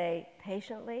I say,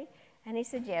 patiently? And he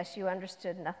said, yes, you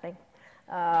understood nothing.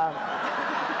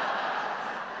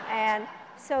 And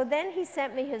so then he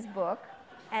sent me his book,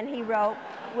 and he wrote,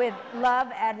 with love,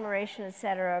 admiration,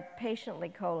 etc., patiently,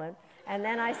 Colin. And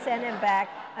then I sent him back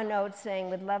a note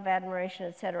saying, with love, admiration,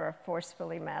 etc.,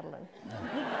 forcefully, Madeline.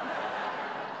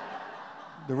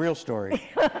 The real story.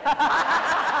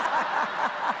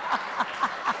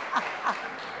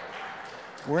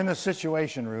 We're in the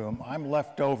Situation Room. I'm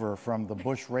left over from the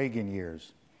Bush-Reagan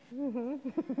years.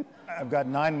 I've got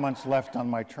 9 months left on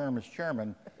my term as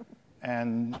chairman,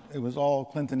 and it was all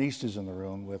Clintonistas in the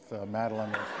room with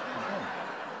Madeline.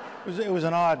 It was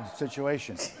an odd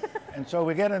situation. And so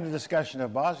we get into discussion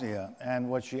of Bosnia, and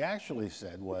what she actually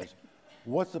said was,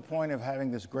 what's the point of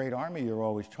having this great army you're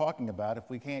always talking about if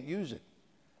we can't use it?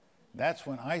 That's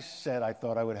when I said I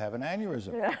thought I would have an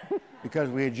aneurysm, because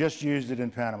we had just used it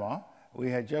in Panama, we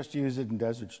had just used it in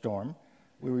Desert Storm,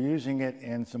 we were using it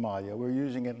in Somalia, we were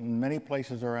using it in many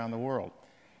places around the world.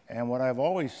 And what I've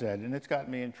always said, and it's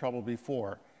gotten me in trouble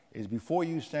before, is before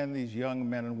you send these young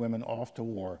men and women off to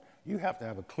war, you have to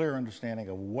have a clear understanding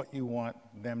of what you want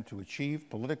them to achieve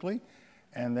politically.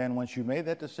 And then once you've made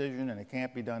that decision and it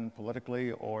can't be done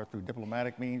politically or through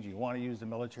diplomatic means, you want to use the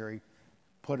military,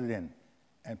 put it in,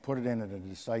 and put it in a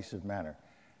decisive manner.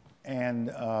 And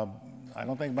I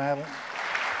don't think Madeline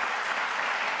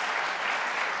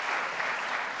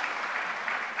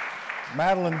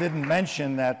didn't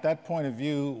mention that that point of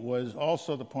view was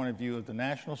also the point of view of the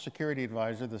National Security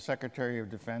Advisor, the Secretary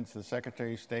of Defense, the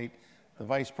Secretary of State, the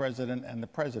Vice President, and the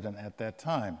President at that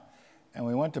time. And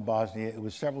we went to Bosnia. It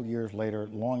was several years later,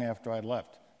 long after I'd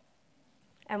left.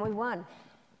 And we won.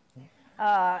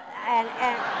 But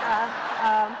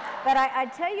I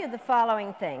tell you the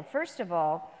following thing. First of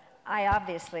all, I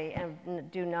obviously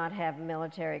do not have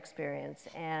military experience,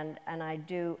 and I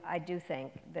do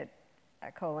think that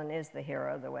Colin is the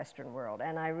hero of the Western world,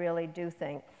 and I really do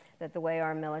think that the way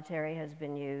our military has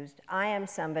been used. I am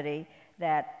somebody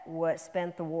that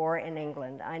spent the war in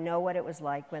England. I know what it was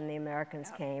like when the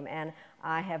Americans came, and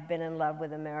I have been in love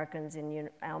with Americans in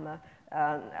Alma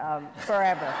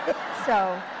forever.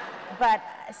 So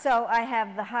I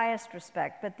have the highest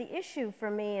respect. But the issue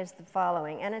for me is the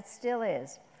following, and it still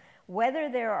is. Whether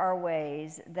there are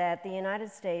ways that the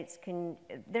United States can,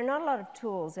 there are not a lot of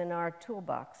tools in our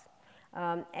toolbox.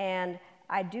 And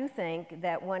I do think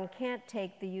that one can't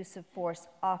take the use of force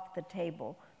off the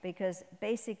table, because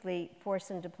basically force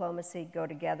and diplomacy go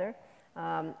together,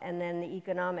 and then the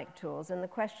economic tools. And the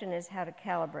question is how to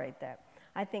calibrate that.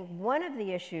 I think one of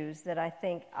the issues that I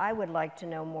think I would like to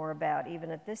know more about,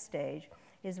 even at this stage,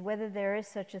 is whether there is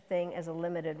such a thing as a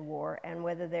limited war, and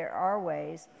whether there are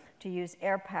ways to use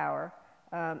air power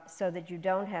so that you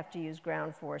don't have to use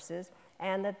ground forces,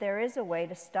 and that there is a way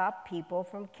to stop people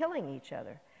from killing each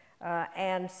other.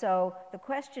 And so the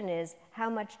question is, how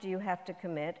much do you have to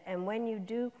commit? And when you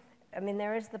do, I mean,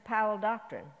 there is the Powell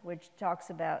Doctrine, which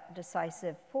talks about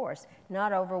decisive force,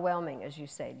 not overwhelming, as you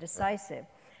say, decisive.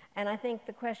 And I think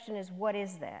the question is, what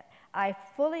is that? I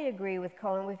fully agree with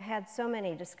Colin. We've had so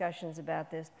many discussions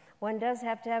about this. One does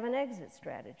have to have an exit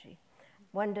strategy.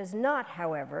 One does not,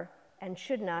 however, and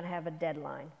should not have a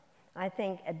deadline. I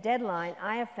think a deadline,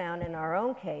 I have found in our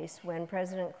own case, when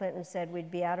President Clinton said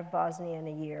we'd be out of Bosnia in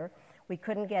a year, we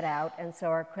couldn't get out, and so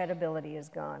our credibility is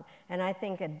gone. And I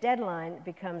think a deadline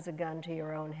becomes a gun to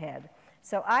your own head.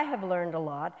 So I have learned a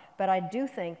lot, but I do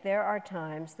think there are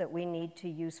times that we need to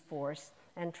use force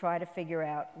and try to figure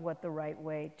out what the right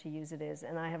way to use it is.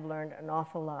 And I have learned an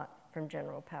awful lot from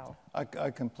General Powell. I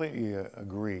completely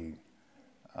agree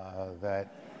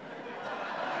that...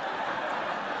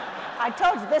 I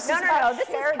told you, this is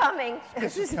coming.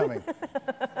 This is coming.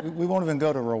 We won't even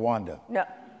go to Rwanda. No.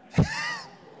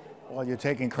 While you're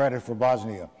taking credit for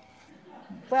Bosnia.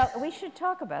 Well, we should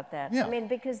talk about that. Yeah. I mean,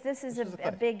 because this is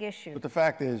a big issue. But the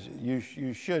fact is,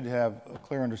 you should have a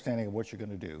clear understanding of what you're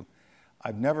going to do.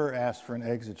 I've never asked for an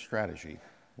exit strategy.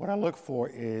 What I look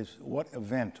for is what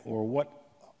event or what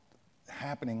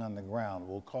happening on the ground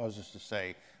will cause us to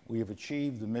say, we have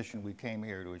achieved the mission we came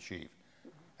here to achieve.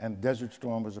 And Desert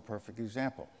Storm was a perfect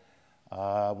example.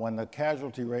 When the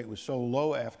casualty rate was so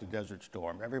low after Desert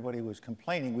Storm, everybody was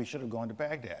complaining we should have gone to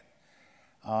Baghdad.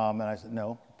 And I said,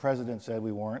 no, the president said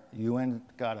we weren't. UN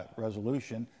got a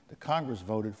resolution. The Congress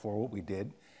voted for what we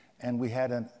did. And we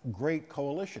had a great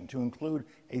coalition to include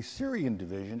a Syrian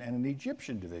division and an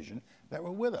Egyptian division that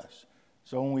were with us.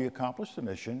 So when we accomplished the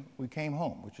mission, we came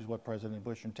home, which is what President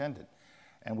Bush intended.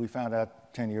 And we found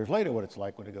out 10 years later what it's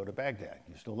like when you go to Baghdad.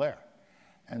 You're still there.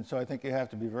 And so I think you have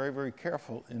to be very, very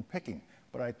careful in picking.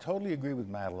 But I totally agree with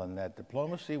Madeline that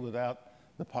diplomacy without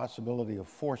the possibility of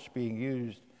force being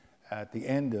used at the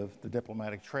end of the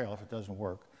diplomatic trail, if it doesn't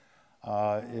work,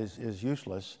 is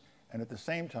useless. And at the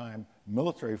same time,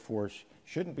 military force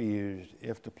shouldn't be used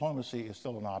if diplomacy is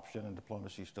still an option and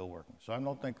diplomacy is still working. So I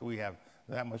don't think we have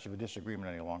that much of a disagreement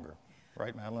any longer.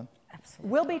 Right, Madeline?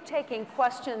 Absolutely. We'll be taking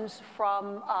questions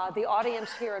from the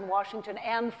audience here in Washington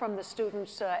and from the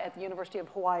students at the University of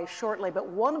Hawaii shortly. But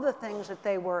one of the things that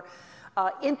they were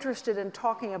interested in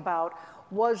talking about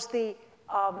was the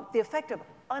the effect of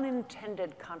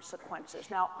unintended consequences.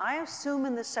 Now, I assume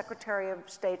in the Secretary of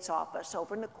State's office,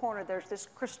 over in the corner, there's this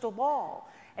crystal ball,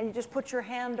 and you just put your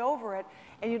hand over it,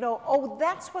 and you know, oh,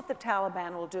 that's what the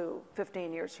Taliban will do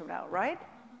 15 years from now, right?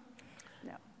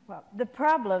 No. Well, the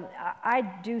problem, I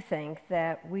do think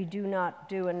that we do not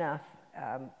do enough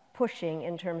pushing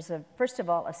in terms of, first of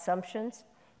all, assumptions.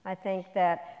 I think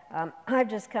that I've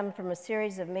just come from a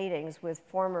series of meetings with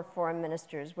former foreign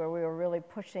ministers where we were really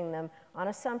pushing them on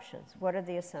assumptions. What are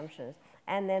the assumptions?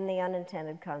 And then the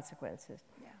unintended consequences.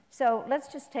 Yeah. So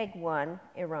let's just take one,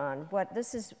 Iran.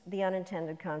 This is the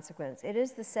unintended consequence. It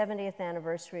is the 70th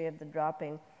anniversary of the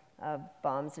dropping of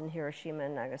bombs in Hiroshima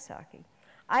and Nagasaki.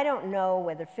 I don't know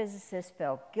whether physicists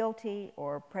felt guilty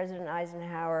or President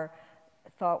Eisenhower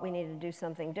thought we needed to do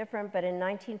something different, but in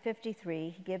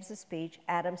 1953, he gives a speech,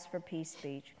 Atoms for Peace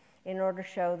speech, in order to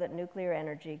show that nuclear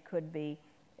energy could be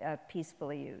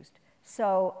peacefully used.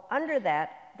 So under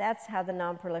that, that's how the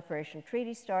Non-Proliferation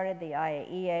Treaty started, the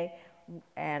IAEA,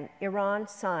 and Iran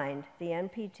signed the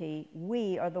NPT.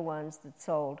 We are the ones that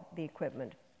sold the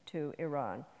equipment to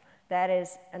Iran. That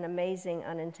is an amazing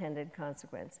unintended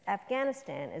consequence.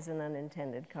 Afghanistan is an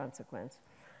unintended consequence.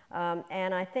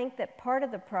 And I think that part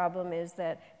of the problem is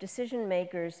that decision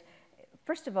makers,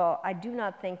 first of all, I do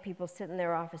not think people sit in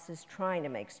their offices trying to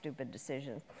make stupid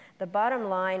decisions. The bottom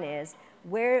line is,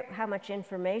 how much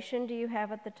information do you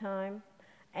have at the time?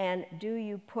 And do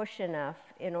you push enough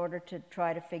in order to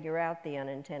try to figure out the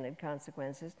unintended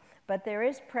consequences? But there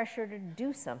is pressure to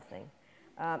do something.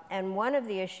 And one of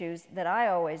the issues that I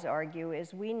always argue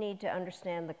is we need to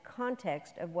understand the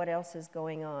context of what else is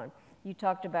going on. You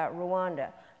talked about Rwanda.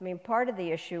 I mean, part of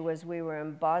the issue was we were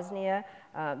in Bosnia,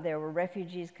 there were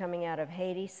refugees coming out of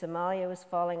Haiti, Somalia was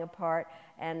falling apart,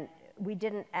 and we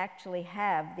didn't actually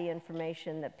have the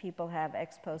information that people have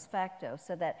ex post facto,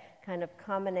 so that kind of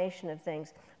combination of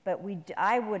things. But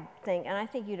I would think, and I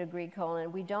think you'd agree,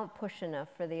 Colin, we don't push enough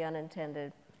for the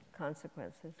unintended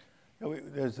consequences. You know,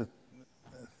 there's a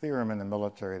theorem in the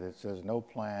military that says no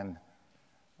plan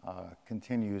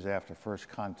continues after first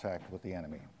contact with the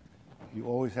enemy. You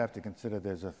always have to consider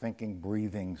there's a thinking,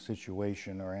 breathing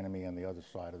situation or enemy on the other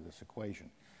side of this equation.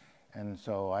 And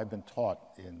so I've been taught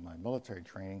in my military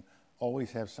training,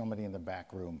 always have somebody in the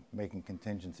back room making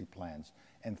contingency plans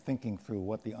and thinking through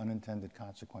what the unintended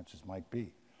consequences might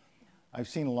be. I've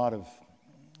seen a lot of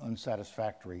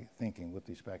unsatisfactory thinking with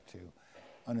respect to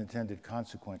unintended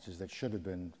consequences that should have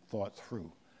been thought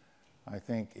through. I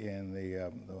think in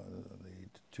the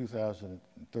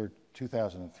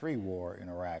 2003 war in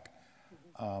Iraq,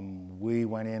 we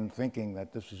went in thinking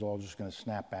that this was all just going to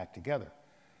snap back together.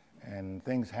 And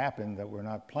things happened that were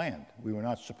not planned. We were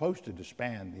not supposed to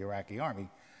disband the Iraqi army.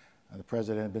 The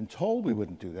president had been told we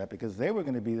wouldn't do that because they were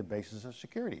going to be the basis of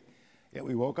security. Yet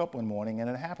we woke up one morning and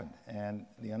it happened. And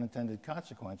the unintended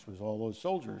consequence was all those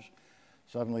soldiers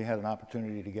suddenly had an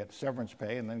opportunity to get severance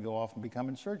pay and then go off and become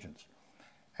insurgents.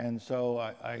 And so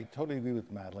I totally agree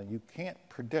with Madeline. You can't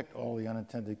predict all the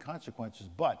unintended consequences,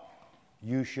 but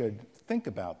you should think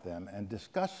about them and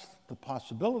discuss the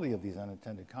possibility of these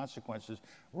unintended consequences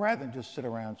rather than just sit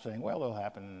around saying, well, they'll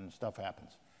happen and stuff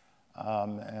happens.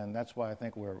 And that's why I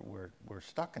think we're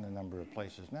stuck in a number of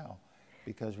places now,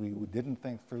 because we didn't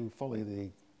think through fully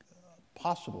the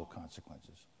possible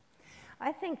consequences.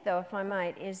 I think, though, if I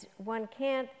might, is one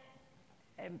can't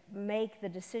make the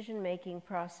decision-making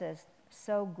process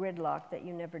so gridlocked that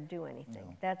you never do anything.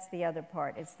 No. That's the other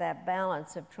part. It's that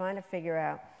balance of trying to figure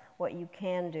out what you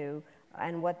can do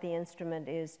and what the instrument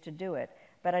is to do it.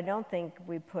 But I don't think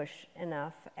we push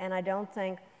enough, and I don't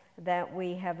think that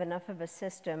we have enough of a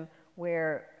system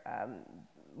where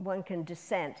one can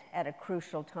dissent at a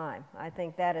crucial time. I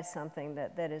think that is something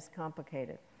that is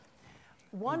complicated.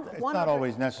 It's not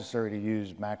always necessary to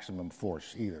use maximum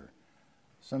force either.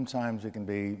 Sometimes it can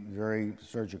be very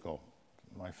surgical.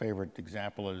 My favorite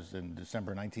example is in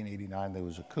December 1989, there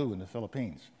was a coup in the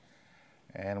Philippines.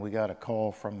 And we got a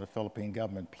call from the Philippine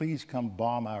government, please come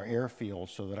bomb our airfield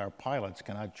so that our pilots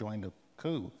cannot join the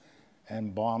coup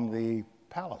and bomb the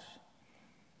palace.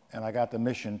 And I got the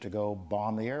mission to go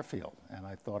bomb the airfield. And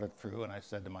I thought it through and I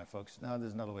said to my folks, no,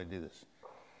 there's another way to do this.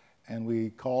 And we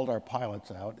called our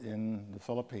pilots out in the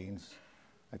Philippines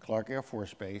at Clark Air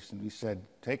Force Base, and we said,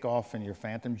 take off in your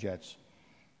Phantom jets,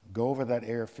 go over that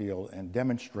airfield and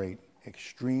demonstrate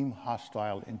extreme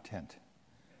hostile intent.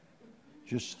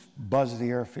 Just buzz the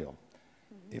airfield.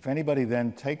 If anybody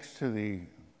then takes to the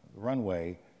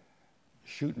runway,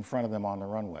 shoot in front of them on the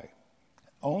runway.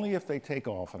 Only if they take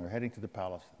off and are heading to the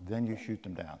palace, then you shoot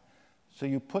them down. So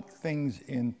you put things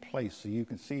in place so you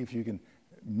can see if you can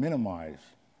minimize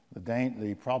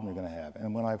the problem you're going to have.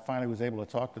 And when I finally was able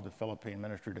to talk to the Philippine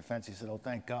Ministry of Defense, he said, "Oh,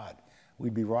 thank God,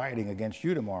 we'd be rioting against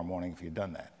you tomorrow morning if you'd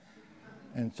done that."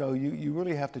 And so you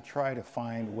really have to try to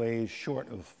find ways short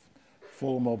of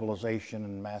full mobilization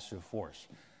and massive force.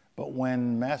 But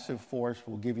when massive force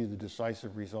will give you the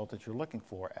decisive result that you're looking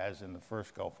for, as in the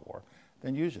first Gulf War,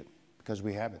 then use it, because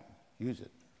we have it. Use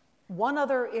it. One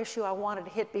other issue I wanted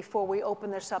to hit before we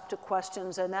open this up to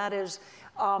questions, and that is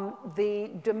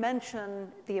the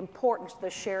dimension, the importance, the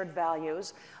shared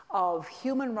values of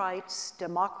human rights,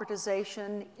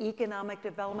 democratization, economic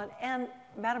development, and,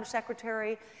 Madam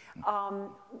Secretary,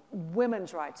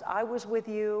 women's rights. I was with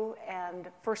you and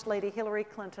First Lady Hillary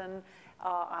Clinton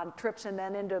on trips and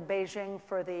then into Beijing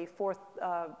for the 4th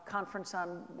Conference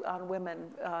on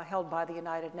Women held by the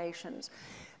United Nations.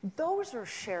 Those are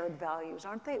shared values,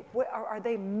 aren't they? Are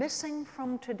they missing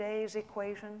from today's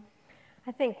equation?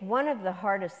 I think one of the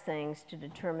hardest things to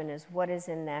determine is what is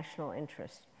in national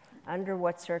interest. Under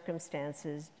what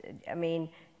circumstances, I mean,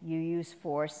 you use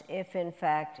force if, in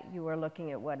fact, you are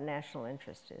looking at what national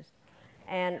interest is.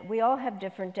 And we all have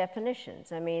different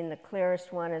definitions. I mean, the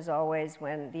clearest one is always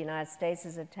when the United States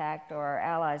is attacked or our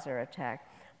allies are attacked.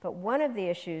 But one of the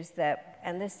issues that,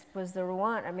 and this was the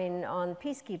one, I mean, on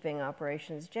peacekeeping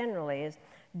operations generally, is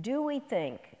do we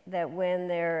think that when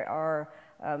there are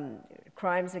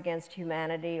crimes against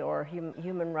humanity or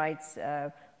human rights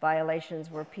violations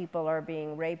where people are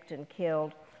being raped and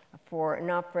killed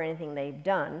not for anything they've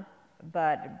done,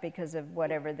 but because of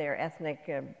whatever their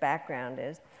ethnic background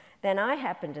is, then I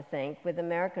happen to think with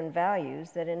American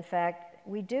values that in fact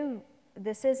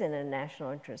this is in a national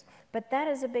interest. But that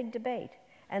is a big debate.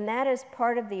 And that is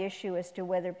part of the issue as to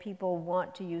whether people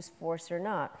want to use force or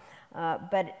not.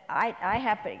 But I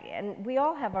happen, and we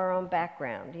all have our own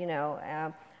background, you know.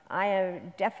 I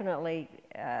definitely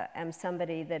am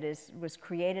somebody that was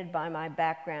created by my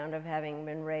background of having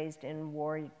been raised in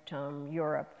wartime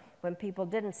Europe when people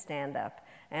didn't stand up.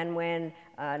 And when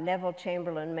Neville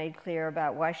Chamberlain made clear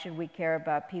about why should we care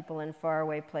about people in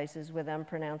faraway places with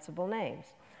unpronounceable names.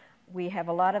 We have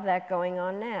a lot of that going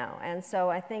on now. And so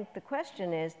I think the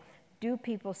question is, do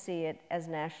people see it as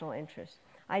national interest?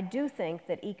 I do think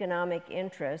that economic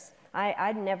interests,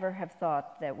 I'd never have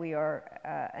thought that we are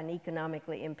an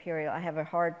economically imperial. I have a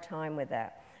hard time with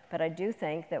that. But I do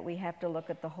think that we have to look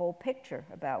at the whole picture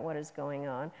about what is going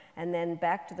on. And then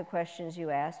back to the questions you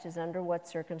asked is under what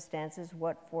circumstances,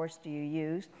 what force do you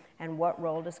use, and what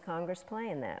role does Congress play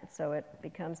in that? So it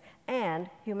becomes, and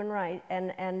human rights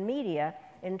and media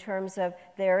in terms of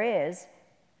there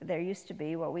used to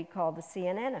be what we call the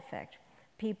CNN effect.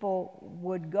 People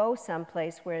would go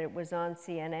someplace where it was on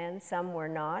CNN, some were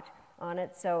not on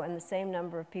it, and the same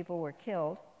number of people were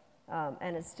killed.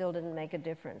 And it still didn't make a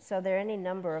difference. So there are any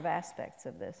number of aspects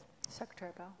of this.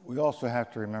 Secretary Powell. We also have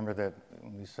to remember that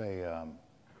when we say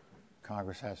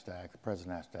Congress has to act, the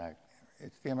President has to act,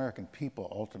 it's the American people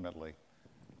ultimately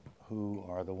who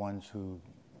are the ones who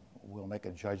will make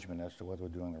a judgment as to whether we're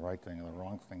doing the right thing or the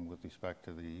wrong thing with respect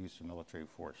to the use of military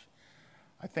force.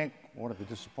 I think one of the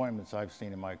disappointments I've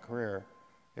seen in my career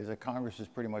is that Congress has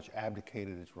pretty much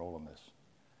abdicated its role in this.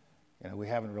 You know, we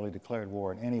haven't really declared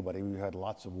war on anybody. We've had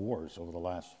lots of wars over the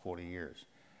last 40 years.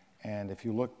 And if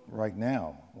you look right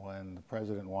now, when the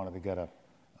president wanted to get a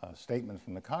statement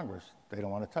from the Congress, they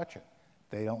don't want to touch it.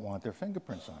 They don't want their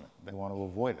fingerprints on it. They want to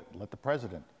avoid it. Let the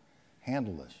president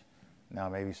handle this. Now,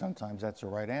 maybe sometimes that's the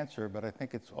right answer, but I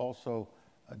think it's also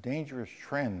a dangerous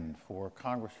trend for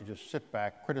Congress to just sit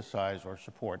back, criticize, or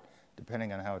support,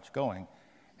 depending on how it's going,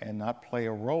 and not play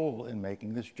a role in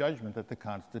making this judgment that the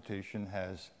Constitution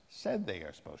has said they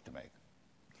are supposed to make.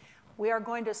 We are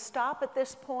going to stop at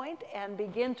this point and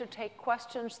begin to take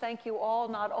questions. Thank you all,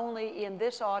 not only in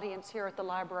this audience here at the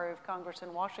Library of Congress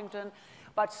in Washington,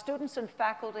 but students and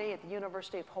faculty at the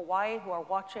University of Hawaii who are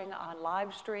watching on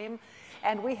live stream.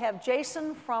 And we have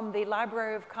Jason from the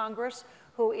Library of Congress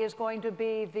who is going to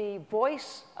be the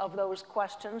voice of those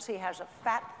questions. He has a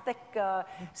fat, thick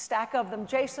stack of them.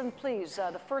 Jason, please,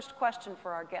 the first question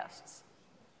for our guests.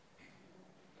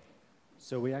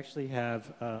 So we actually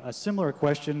have a similar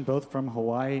question both from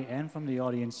Hawaii and from the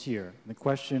audience here. The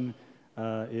question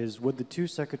is, would the two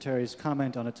secretaries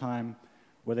comment on a time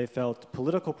where they felt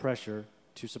political pressure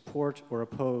to support or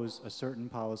oppose a certain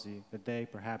policy that they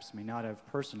perhaps may not have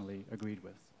personally agreed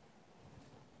with?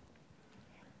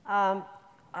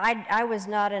 I was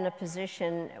not in a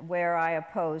position where I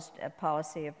opposed a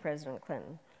policy of President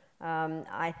Clinton.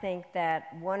 I think that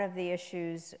one of the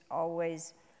issues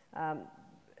always,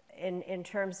 in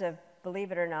terms of,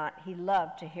 believe it or not, he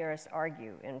loved to hear us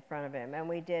argue in front of him, and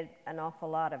we did an awful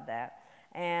lot of that.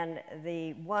 And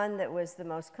the one that was the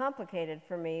most complicated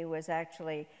for me was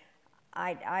actually,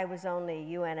 I was only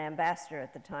UN ambassador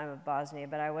at the time of Bosnia,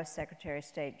 but I was Secretary of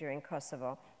State during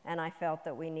Kosovo, and I felt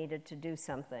that we needed to do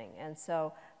something. And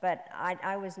so, but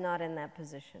I was not in that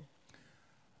position.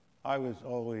 I was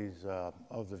always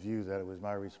of the view that it was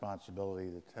my responsibility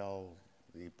to tell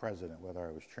the president, whether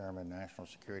I was chairman, national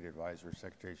security advisor,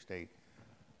 secretary of state,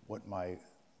 what my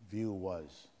view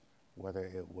was, whether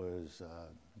it was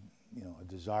a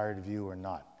desired view or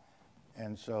not.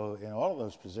 And so in all of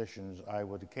those positions, I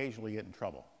would occasionally get in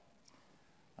trouble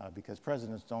because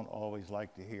presidents don't always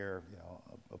like to hear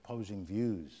opposing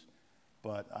views.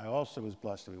 But I also was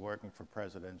blessed to be working for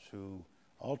presidents who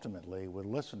ultimately would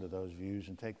listen to those views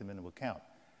and take them into account.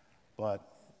 But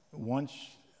once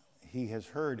he has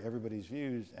heard everybody's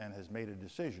views and has made a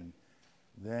decision,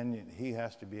 then he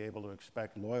has to be able to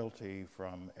expect loyalty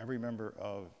from every member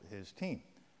of his team,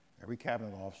 every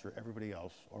cabinet officer, everybody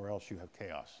else, or else you have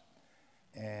chaos.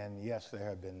 And yes, there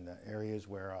have been areas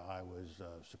where I was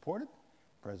supported.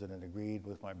 The president agreed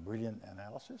with my brilliant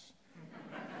analysis.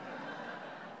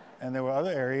 And there were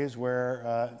other areas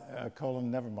where, Colin,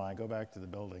 never mind, go back to the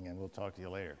building and we'll talk to you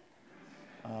later.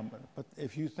 But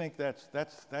if you think that's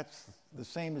the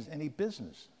same as any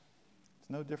business, it's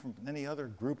no different than any other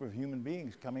group of human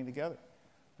beings coming together.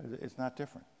 It's not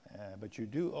different. But you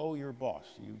do owe your boss,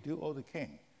 you do owe the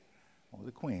king or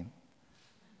the queen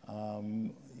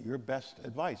your best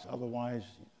advice. Otherwise,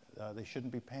 they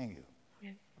shouldn't be paying you. Yeah.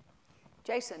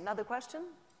 Jason, another question?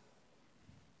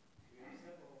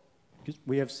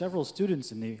 We have several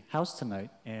students in the house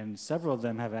tonight, and several of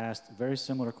them have asked a very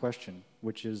similar question,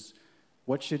 which is,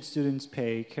 what should students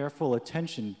pay careful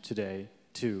attention today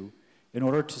to in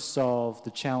order to solve the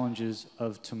challenges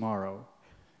of tomorrow?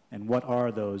 And what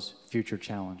are those future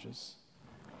challenges?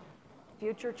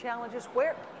 Future challenges.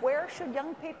 Where should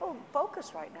young people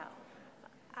focus right now?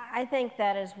 I think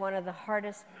that is one of the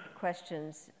hardest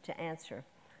questions to answer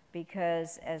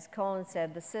because, as Colin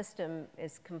said, the system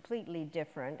is completely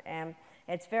different. And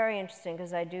it's very interesting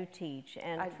because I do teach,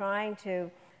 and trying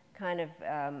to kind of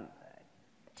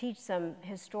teach some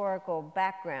historical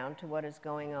background to what is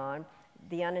going on,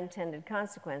 the unintended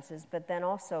consequences, but then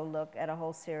also look at a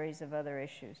whole series of other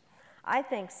issues. I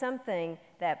think something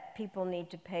that people need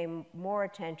to pay more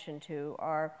attention to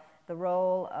are the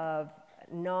role of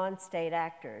non-state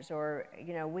actors, or,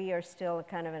 we are still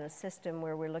kind of in a system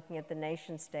where we're looking at the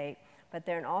nation state, but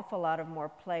there are an awful lot of more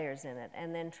players in it,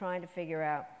 and then trying to figure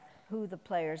out who the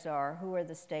players are, who are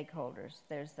the stakeholders.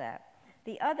 There's that.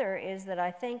 The other is that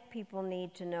I think people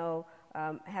need to know,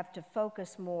 have to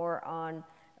focus more on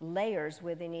layers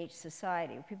within each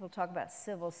society. People talk about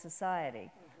civil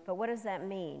society, but what does that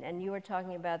mean? And you were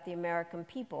talking about the American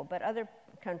people, but other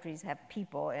countries have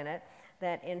people in it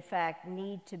that in fact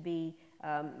need to be,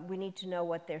 we need to know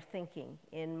what they're thinking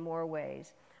in more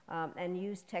ways, and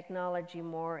use technology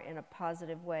more in a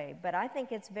positive way. But I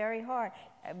think it's very hard.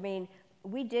 I mean,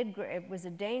 it was a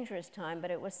dangerous time, but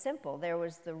it was simple. There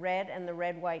was the red and the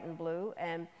red, white, and blue,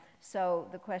 and so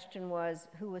the question was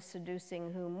who was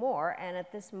seducing who more, and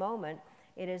at this moment,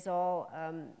 it is all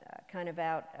kind of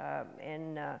out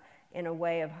in a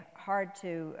way of hard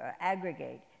to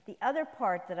aggregate. The other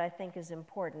part that I think is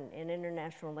important in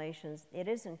international relations, it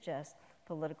isn't just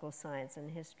political science and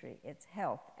history, it's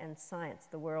health and science.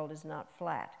 The world is not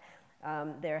flat.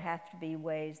 There have to be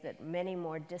ways that many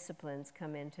more disciplines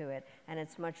come into it, and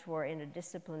it's much more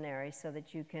interdisciplinary so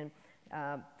that you can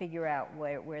figure out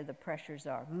where the pressures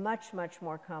are. Much, much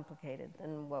more complicated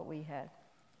than what we had.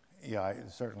 Yeah, I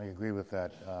certainly agree with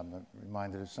that. I'm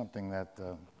reminded of something that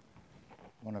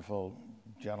wonderful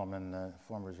gentleman,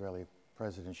 former Israeli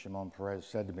President Shimon Peres,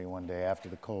 said to me one day after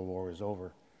the Cold War was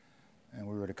over. And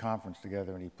we were at a conference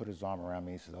together, and he put his arm around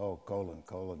me. He said, "Oh,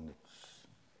 Colin,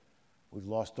 we've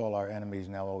lost all our enemies.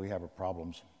 Now all we have are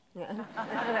problems." Yeah.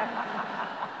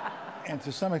 And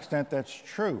to some extent, that's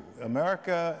true.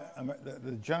 America,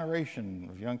 the generation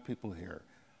of young people here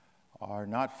are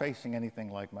not facing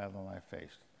anything like Madeline and I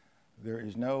faced. There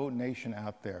is no nation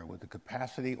out there with the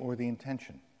capacity or the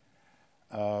intention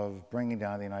of bringing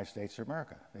down the United States of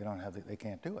America. They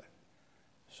can't do it.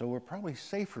 So we're probably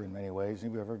safer in many ways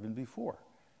than we've ever been before.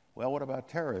 Well, what about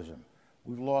terrorism?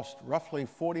 We've lost roughly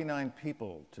 49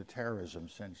 people to terrorism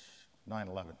since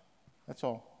 9/11. That's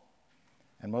all.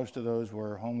 And most of those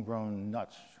were homegrown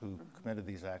nuts who committed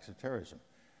these acts of terrorism.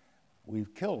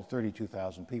 We've killed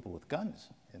 32,000 people with guns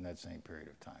in that same period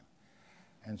of time.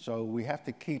 And so we have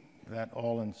to keep that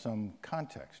all in some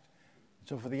context.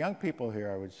 So for the young people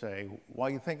here, I would say, while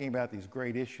you're thinking about these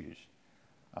great issues,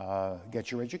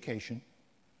 get your education,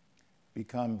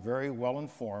 become very well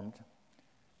informed,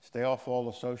 stay off all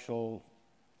the social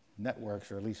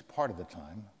networks, or at least part of the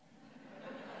time,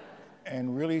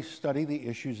 and really study the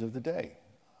issues of the day.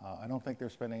 I don't think they're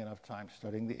spending enough time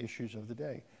studying the issues of the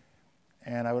day.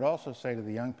 And I would also say to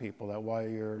the young people that while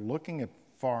you're looking at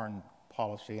foreign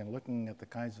policy and looking at the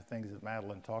kinds of things that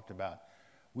Madeline talked about,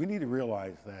 we need to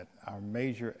realize that our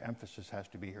major emphasis has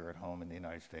to be here at home in the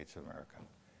United States of America.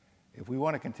 If we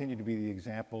want to continue to be the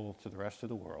example to the rest of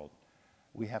the world,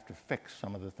 we have to fix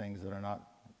some of the things that are not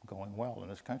going well in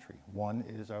this country. One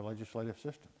is our legislative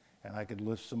system, and I could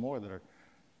list some more that are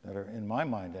in my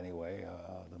mind anyway,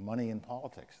 the money in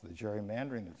politics, the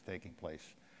gerrymandering that's taking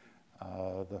place,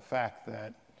 the fact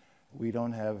that we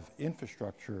don't have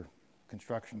infrastructure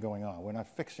construction going on. We're not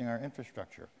fixing our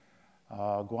infrastructure.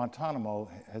 Guantanamo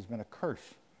has been a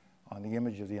curse on the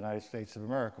image of the United States of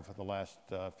America for the last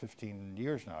 15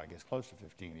 years now, I guess, close to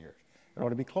 15 years. It ought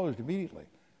to be closed immediately.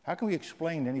 How can we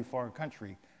explain to any foreign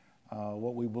country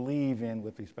what we believe in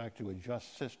with respect to a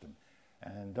just system,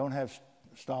 and don't have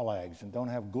stalags and don't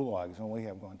have gulags when we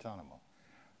have Guantanamo?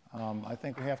 I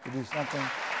think we have to do something.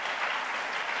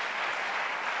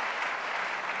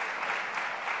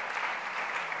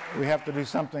 We have to do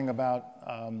something about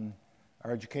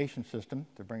our education system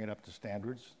to bring it up to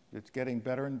standards. It's getting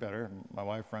better and better. My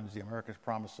wife runs the America's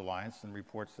Promise Alliance and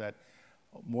reports that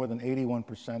more than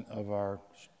 81% of our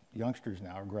youngsters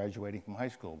now are graduating from high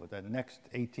school, but that next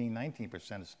 18,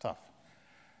 19% is tough.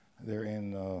 They're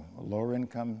in lower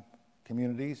income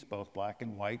communities, both black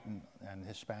and white and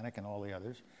Hispanic and all the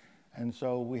others. And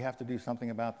so we have to do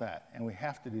something about that. And we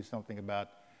have to do something about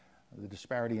the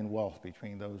disparity in wealth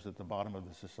between those at the bottom of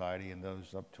the society and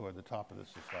those up toward the top of the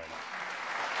society.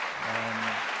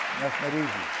 That's not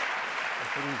easy.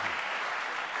 That's not easy.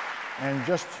 And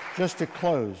just to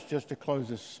close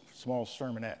this small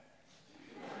sermonette,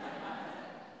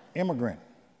 immigrant,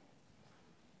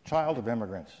 child of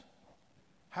immigrants.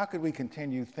 How could we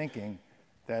continue thinking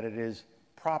that it is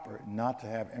proper not to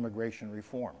have immigration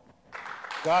reform?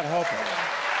 God help us.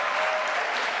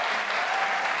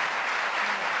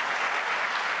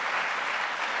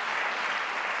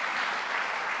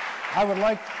 I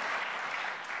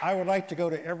would like to go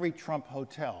to every Trump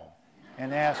hotel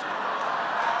and ask,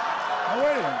 oh,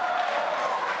 wait a minute,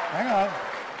 hang on,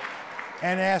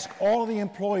 and ask all the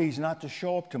employees not to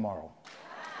show up tomorrow.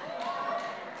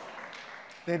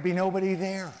 There'd be nobody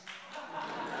there.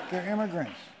 They're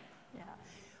immigrants. Yeah.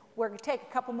 We're going to take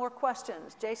a couple more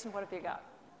questions. Jason, what have you got?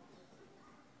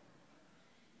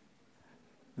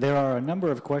 There are a number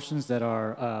of questions that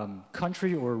are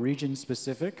country or region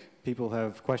specific. People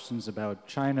have questions about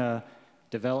China,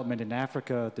 development in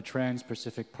Africa, the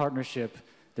Trans-Pacific Partnership,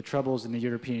 the troubles in the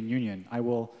European Union. I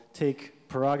will take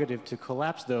prerogative to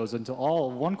collapse those into all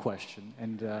one question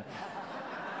and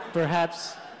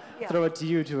perhaps throw it to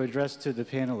you to address to the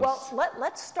panelists. Well,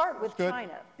 let's start with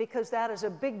China, because that is a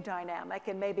big dynamic,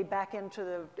 and maybe back into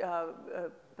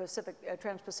the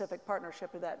Trans-Pacific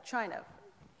Partnership of that China.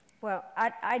 Well,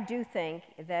 I do think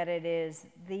that it is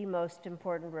the most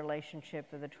important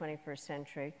relationship of the 21st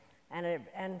century,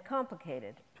 and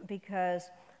complicated, because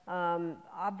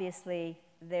obviously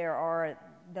there are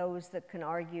those that can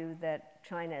argue that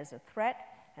China is a threat,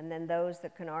 and then those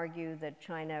that can argue that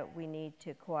China we need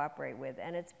to cooperate with,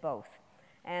 and it's both.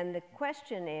 And the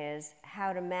question is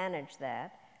how to manage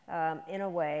that in a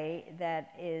way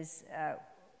that is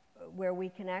where we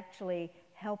can actually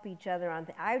help each other on.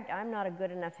 I'm not a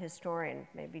good enough historian,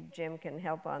 maybe Jim can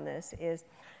help on this, is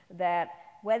that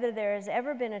whether there has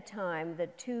ever been a time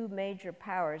that two major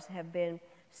powers have been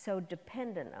so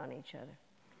dependent on each other,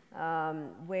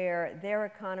 where their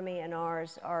economy and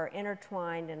ours are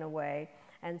intertwined in a way,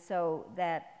 and so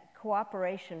that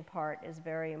cooperation part is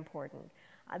very important.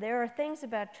 There are things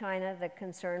about China that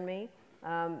concern me.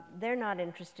 They're not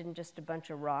interested in just a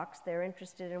bunch of rocks. They're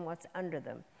interested in what's under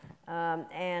them,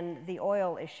 and the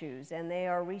oil issues, and they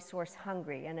are resource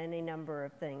hungry and any number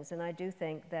of things, and I do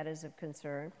think that is of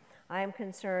concern. I am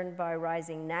concerned by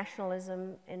rising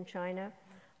nationalism in China,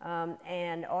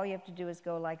 and all you have to do is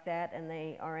go like that, and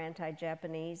they are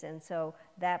anti-Japanese, and so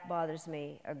that bothers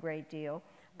me a great deal.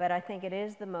 But I think it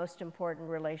is the most important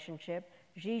relationship.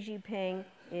 Xi Jinping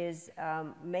is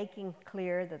making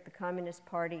clear that the Communist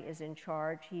Party is in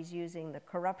charge. He's using the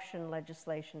corruption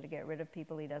legislation to get rid of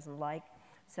people he doesn't like.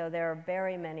 So there are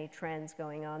very many trends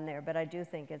going on there, but I do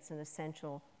think it's the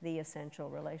essential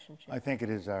relationship. I think it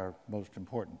is our most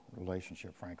important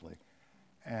relationship, frankly.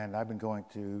 And I've been going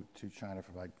to China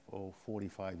for like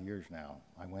 45 years now.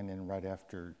 I went in right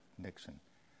after Nixon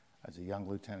as a young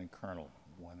lieutenant colonel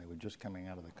when they were just coming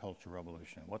out of the Cultural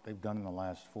Revolution. What they've done in the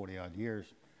last 40-odd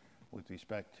years with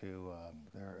respect to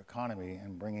their economy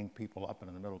and bringing people up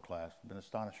into the middle class has been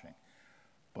astonishing.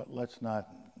 But let's not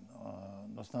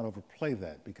overplay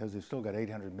that, because they've still got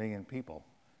 800 million people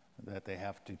that they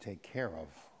have to take care of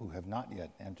who have not yet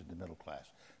entered the middle class.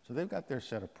 So they've got their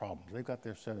set of problems. They've got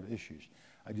their set of issues.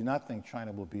 I do not think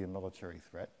China will be a military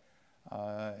threat.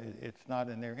 It's not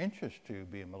in their interest to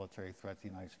be a military threat to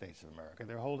the United States of America.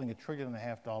 They're holding $1.5 trillion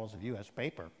of U.S.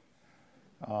 paper,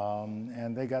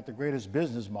 and they got the greatest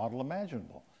business model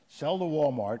imaginable. Sell to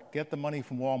Walmart, get the money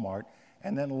from Walmart,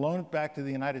 and then loan it back to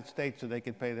the United States so they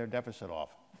could pay their deficit off.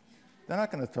 They're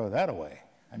not going to throw that away.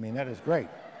 I mean, that is great.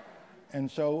 And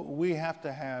so we have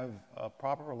to have a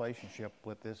proper relationship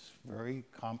with this very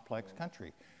complex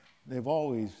country. They've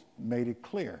always made it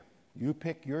clear, you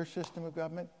pick your system of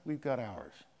government, we've got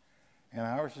ours. And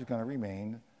ours is going to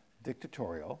remain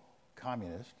dictatorial,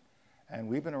 communist, and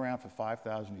we've been around for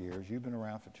 5,000 years, you've been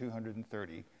around for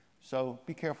 230, so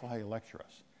be careful how you lecture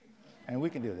us. And we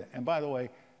can do that. And by the way,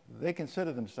 they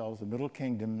consider themselves the Middle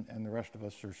Kingdom, and the rest of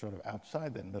us are sort of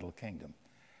outside that Middle Kingdom.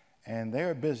 And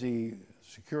they're busy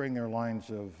securing their lines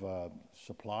of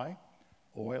supply,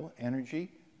 oil,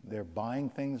 energy. They're buying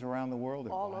things around the world.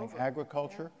 They're buying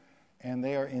agriculture. Yeah. And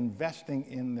they are investing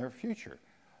in their future.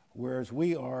 Whereas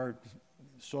we are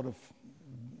sort of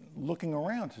looking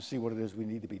around to see what it is we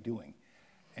need to be doing.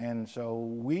 And so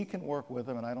we can work with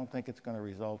them, and I don't think it's going to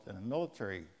result in a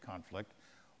military conflict.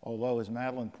 Although, as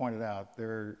Madeline pointed out,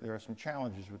 there are some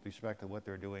challenges with respect to what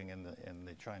they're doing in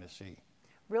the China Sea.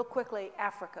 Real quickly,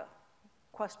 Africa.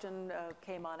 Question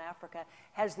came on Africa.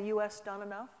 Has the U.S. done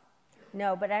enough?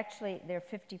 No, but actually there are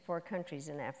 54 countries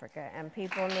in Africa, and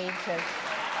people need to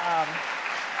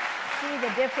see the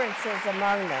differences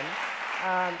among them.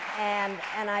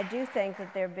 And I do think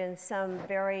that there have been some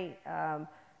very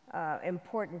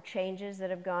important changes that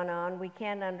have gone on. We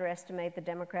can't underestimate the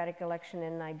democratic election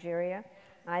in Nigeria.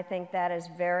 I think that is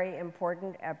very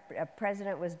important. A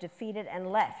president was defeated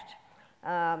and left.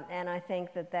 And I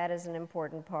think that that is an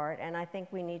important part. And I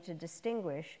think we need to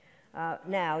distinguish.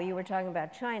 Now, you were talking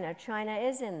about China. China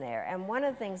is in there. And one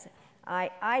of the things,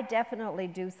 I definitely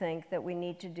do think that we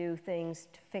need to do things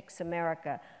to fix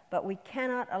America. But we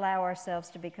cannot allow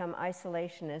ourselves to become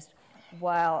isolationist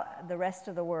while the rest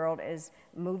of the world is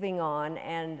moving on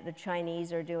and the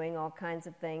Chinese are doing all kinds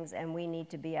of things, and we need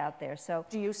to be out there. So,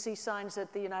 do you see signs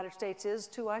that the United States is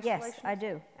too isolationist? Yes, I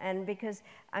do. And because,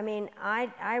 I mean,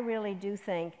 I really do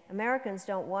think Americans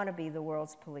don't want to be the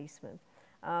world's policeman.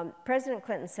 President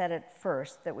Clinton said it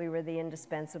first, that we were the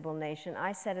indispensable nation.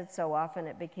 I said it so often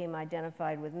it became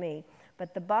identified with me.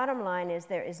 But the bottom line is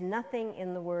there is nothing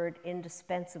in the word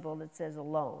indispensable that says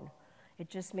alone. It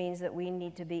just means that we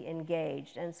need to be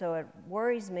engaged. And so it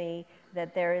worries me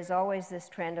that there is always this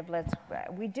trend of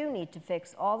we do need to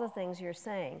fix all the things you're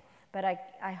saying. But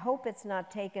I hope it's not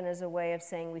taken as a way of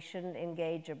saying we shouldn't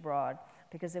engage abroad.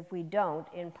 Because if we don't,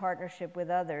 in partnership with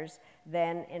others,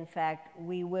 then in fact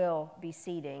we will be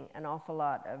ceding an awful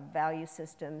lot of value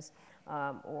systems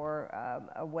or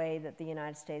a way that the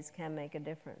United States can make a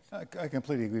difference. I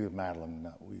completely agree with Madeline.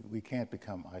 We can't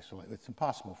become isolated. It's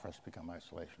impossible for us to become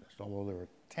isolationist, although there are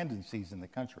tendencies in the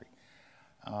country.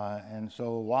 And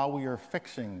so while we are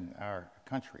fixing our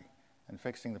country and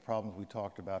fixing the problems we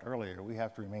talked about earlier, we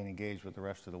have to remain engaged with the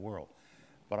rest of the world.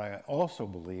 But I also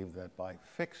believe that by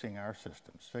fixing our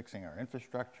systems, fixing our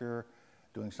infrastructure,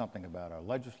 doing something about our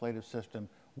legislative system,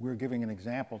 we're giving an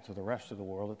example to the rest of the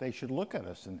world that they should look at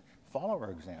us and follow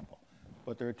our example.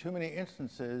 But there are too many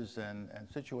instances and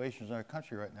situations in our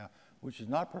country right now which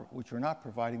are not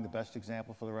providing the best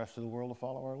example for the rest of the world to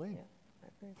follow our lead. Yeah, I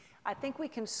agree. I think we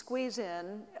can squeeze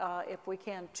in, if we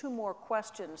can, 2 more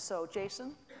questions. So,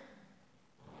 Jason?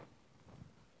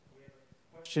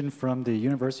 Question from the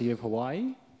University of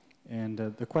Hawaii, and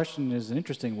the question is an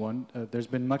interesting one. There's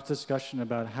been much discussion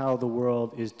about how the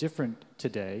world is different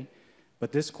today,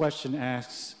 but this question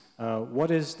asks, what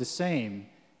is the same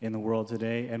in the world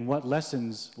today, and what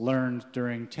lessons learned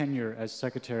during tenure as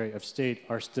Secretary of State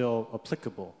are still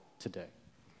applicable today?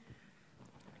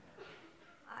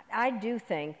 I do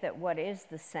think that what is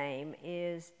the same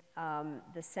is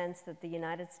the sense that the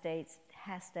United States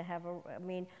has to have I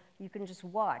mean, you can just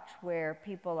watch where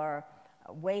people are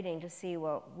waiting to see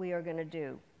what we are going to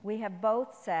do. We have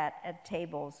both sat at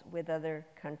tables with other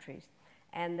countries,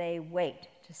 and they wait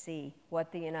to see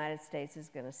what the United States is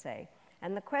going to say.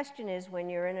 And the question is, when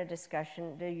you're in a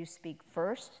discussion, do you speak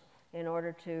first in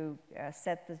order to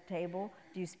set the table?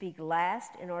 Do you speak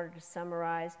last in order to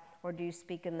summarize? Or do you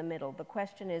speak in the middle? The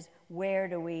question is, where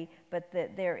do we, but I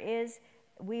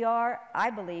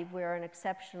believe we are an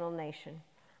exceptional nation.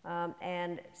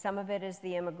 And some of it is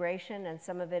the immigration, and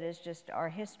some of it is just our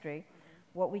history.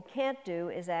 What we can't do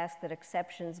is ask that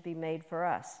exceptions be made for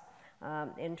us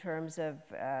in terms of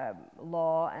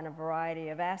law and a variety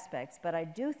of aspects. But I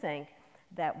do think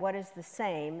that what is the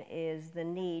same is the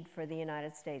need for the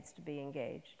United States to be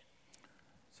engaged.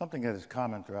 Something that is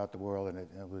common throughout the world, and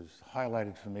it was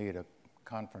highlighted for me at a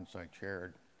conference I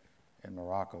chaired in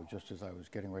Morocco just as I was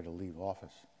getting ready to leave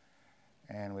office.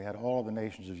 And we had all the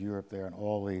nations of Europe there and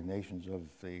all the nations of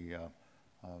the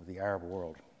Arab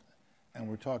world. And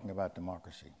we're talking about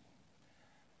democracy.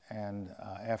 And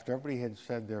after everybody had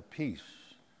said their piece,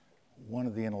 one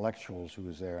of the intellectuals who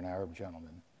was there, an Arab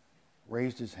gentleman,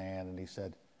 raised his hand and he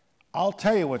said, "I'll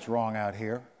tell you what's wrong out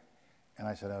here." And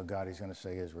I said, "Oh God, he's going to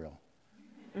say Israel."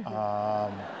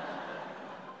 And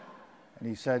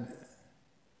he said,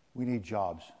 "We need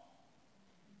jobs.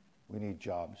 We need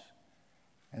jobs."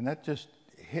 And that just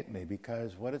hit me,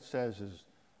 because what it says is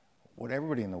what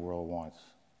everybody in the world wants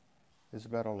is a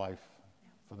better life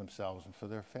for themselves and for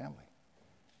their family.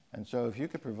 And so if you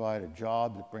could provide a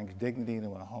job that brings dignity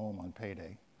into a home on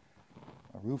payday,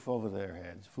 a roof over their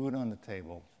heads, food on the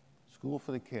table, school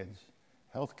for the kids,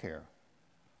 health care,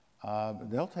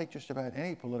 they'll take just about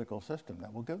any political system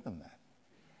that will give them that.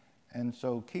 And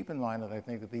so keep in mind that I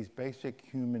think that these basic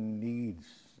human needs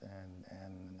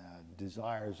and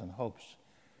desires and hopes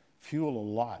fuel a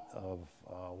lot of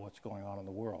what's going on in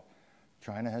the world.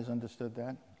 China has understood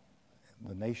that.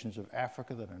 The nations of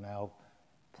Africa that are now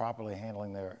properly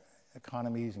handling their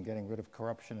economies and getting rid of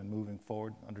corruption and moving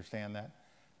forward understand that.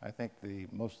 I think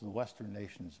most of the Western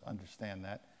nations understand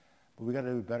that. But we've got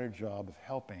to do a better job of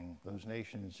helping those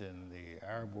nations in the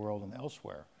Arab world and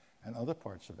elsewhere, and other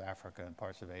parts of Africa and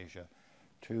parts of Asia,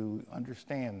 to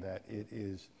understand that it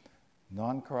is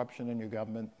non-corruption in your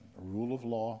government, rule of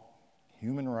law,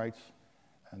 human rights,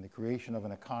 and the creation of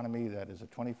an economy that is a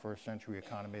 21st century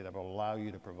economy that will allow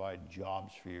you to provide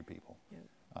jobs for your people. Yep.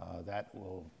 That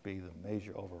will be the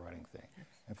major overriding thing.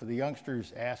 And for the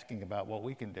youngsters asking about what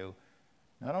we can do,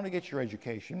 not only get your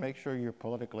education, make sure you're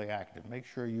politically active, make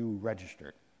sure you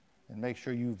register, and make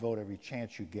sure you vote every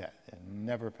chance you get, and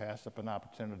never pass up an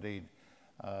opportunity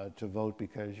to vote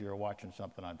because you're watching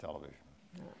something on television.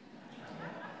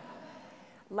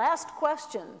 Last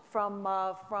question from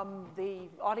the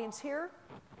audience here.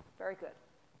 Very good.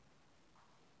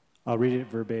 I'll read it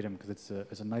verbatim because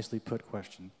it's a nicely put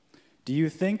question. Do you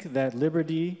think that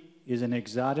liberty is an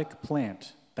exotic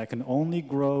plant that can only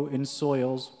grow in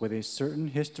soils with a certain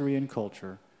history and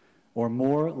culture, or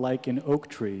more like an oak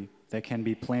tree that can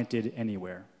be planted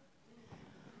anywhere?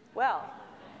 Well,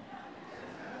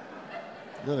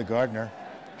 you're the gardener.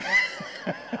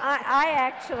 I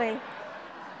actually,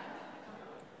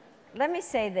 let me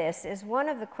say this, is one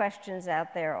of the questions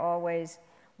out there always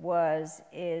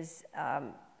is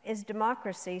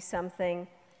democracy something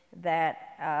that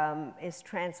is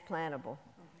transplantable?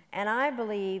 And I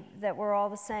believe that we're all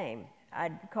the same.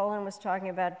 Colin was talking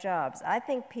about jobs. I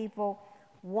think people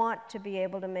want to be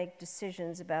able to make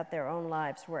decisions about their own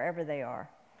lives wherever they are.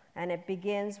 And it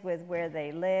begins with where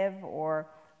they live, or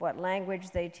what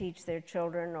language they teach their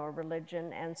children, or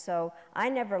religion. And so I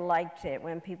never liked it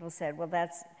when people said, well,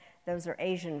 those are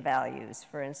Asian values,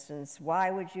 for instance.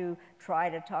 Why would you try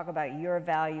to talk about your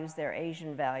values, their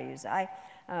Asian values?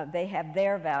 They have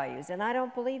their values, and I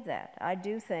don't believe that. I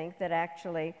do think that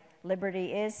actually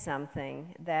liberty is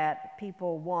something that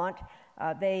people want.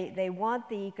 They want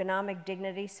the economic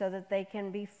dignity so that they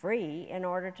can be free in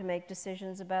order to make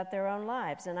decisions about their own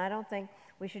lives. And I don't think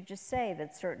we should just say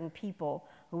that certain people,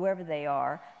 whoever they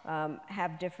are,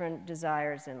 have different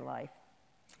desires in life.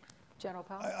 General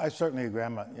Powell? I certainly agree.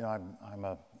 I'm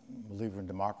a believer in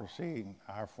democracy,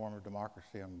 our form of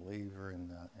democracy. I'm a believer in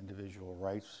individual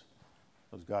rights,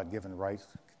 those God-given rights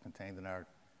contained in our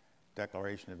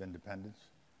Declaration of Independence.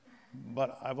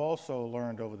 But I've also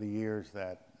learned over the years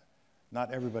that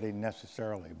not everybody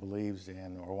necessarily believes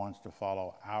in or wants to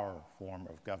follow our form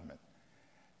of government.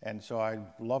 And so I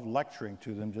love lecturing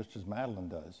to them just as Madeline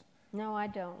does. No, I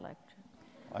don't lecture.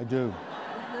 I do.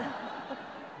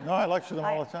 No, I lecture them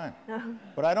all the time.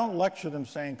 But I don't lecture them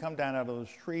saying, come down out of those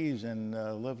trees and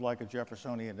live like a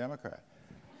Jeffersonian Democrat.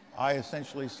 I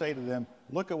essentially say to them,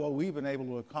 look at what we've been able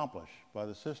to accomplish by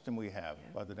the system we have,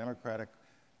 by the democratic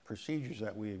procedures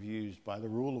that we have used, by the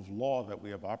rule of law that we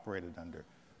have operated under.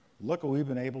 Look what we've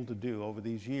been able to do over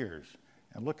these years,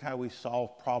 and look how we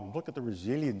solve problems. Look at the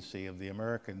resiliency of the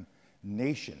American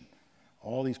nation.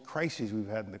 All these crises we've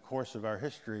had in the course of our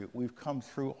history, we've come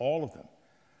through all of them.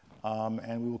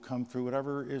 And we will come through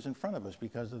whatever is in front of us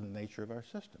because of the nature of our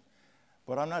system.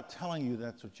 But I'm not telling you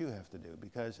that's what you have to do,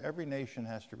 because every nation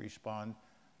has to respond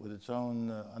with its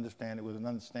own understanding, with an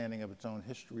understanding of its own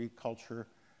history, culture,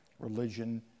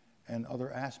 religion, and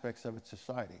other aspects of its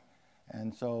society.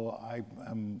 And so I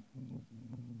am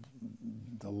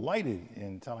delighted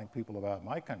in telling people about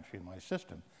my country and my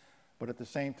system, but at the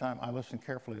same time, I listen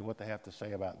carefully to what they have to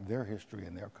say about their history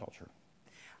and their culture.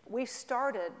 We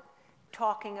started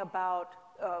talking about,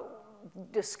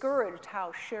 discouraged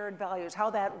how shared values, how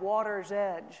that water's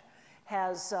edge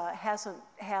hasn't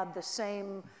had the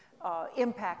same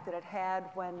impact that it had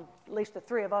when at least the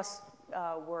three of us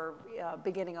were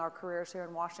beginning our careers here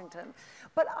in Washington.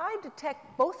 But I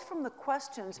detect both from the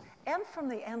questions and from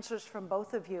the answers from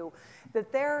both of you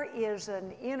that there is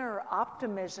an inner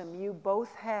optimism you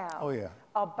both have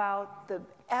about the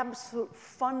absolute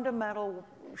fundamental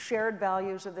shared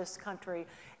values of this country,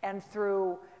 and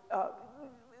through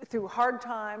hard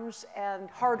times and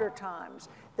harder times,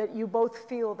 that you both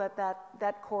feel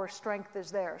that core strength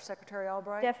is there. Secretary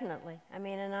Albright? Definitely. I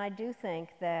mean, and I do think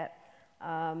that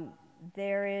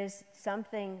there is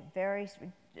something very,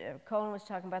 Colin was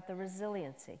talking about the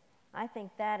resiliency. I think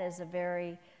that is a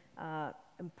very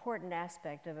important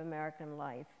aspect of American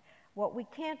life. What we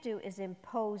can't do is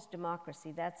impose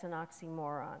democracy. That's an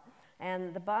oxymoron.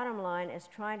 And the bottom line is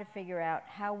trying to figure out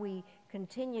how we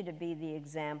continue to be the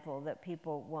example that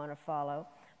people want to follow.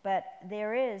 But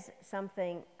there is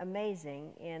something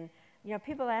amazing in, you know,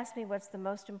 people ask me what's the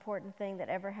most important thing that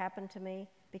ever happened to me?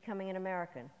 Becoming an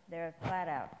American. They're flat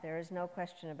out. There is no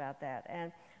question about that.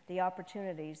 And the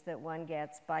opportunities that one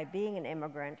gets by being an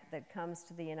immigrant that comes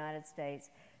to the United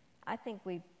States, I think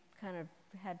we kind of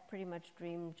had pretty much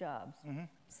dream jobs. Mm-hmm.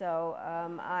 So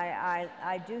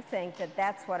I do think that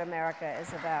that's what America is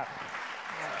about.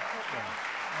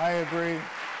 I agree.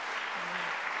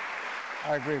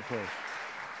 I agree, Chris.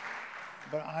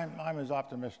 But I'm as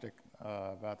optimistic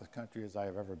about this country as I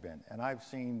have ever been. And I've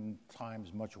seen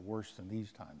times much worse than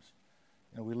these times.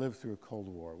 You know, we lived through a Cold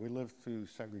War. We lived through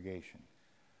segregation.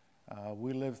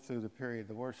 We lived through the period,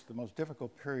 the most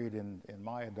difficult period in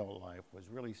my adult life was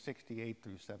really 68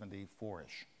 through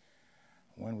 74-ish,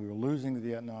 when we were losing the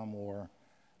Vietnam War.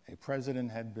 A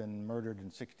president had been murdered in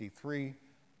 63.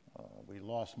 We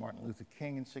lost Martin Luther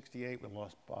King in 68. We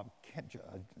lost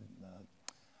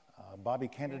Bobby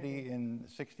Kennedy in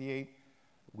 68.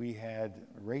 We had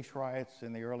race riots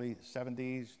in the early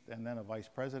 70s, and then a vice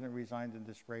president resigned in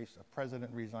disgrace, a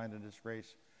president resigned in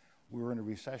disgrace. We were in a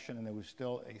recession, and there was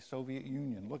still a Soviet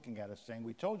Union looking at us saying,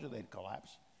 we told you they'd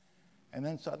collapse. And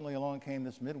then suddenly along came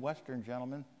this Midwestern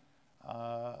gentleman,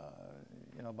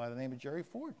 you know, by the name of Jerry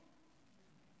Ford.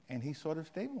 And he sort of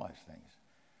stabilized things.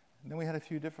 And then we had a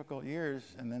few difficult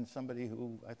years, and then somebody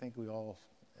who I think we all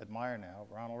admire now,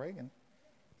 Ronald Reagan,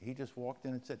 he just walked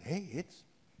in and said, hey, it's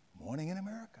morning in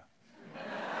America.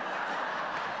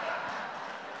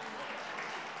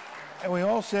 And we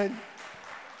all said,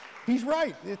 he's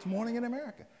right, it's morning in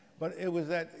America. But it was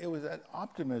that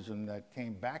optimism that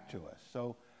came back to us.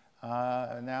 So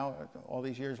now, all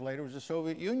these years later, it was the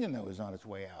Soviet Union that was on its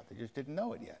way out. They just didn't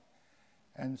know it yet.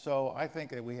 And so I think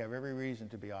that we have every reason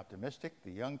to be optimistic.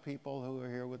 The young people who are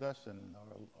here with us and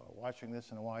are watching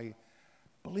this in Hawaii,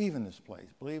 believe in this place.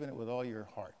 Believe in it with all your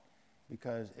heart,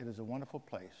 because it is a wonderful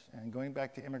place. And going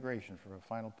back to immigration for a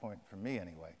final point, for me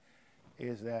anyway,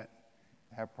 is that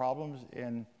have problems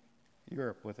in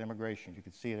Europe with immigration. You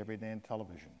can see it every day on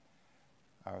television.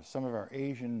 Some of our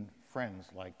Asian friends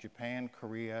like Japan,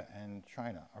 Korea, and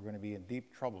China are going to be in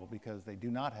deep trouble because they do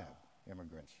not have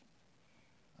immigrants,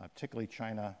 particularly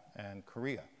China and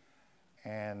Korea.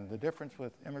 And the difference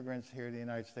with immigrants here in the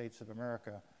United States of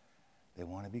America, they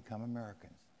want to become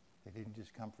Americans. They didn't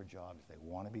just come for jobs. They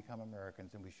want to become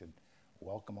Americans, and we should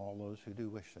welcome all those who do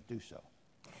wish to do so.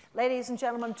 Ladies and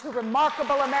gentlemen, two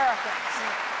remarkable Americans.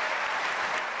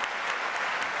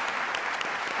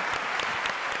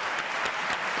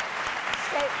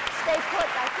 Stay put,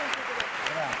 I think you did it.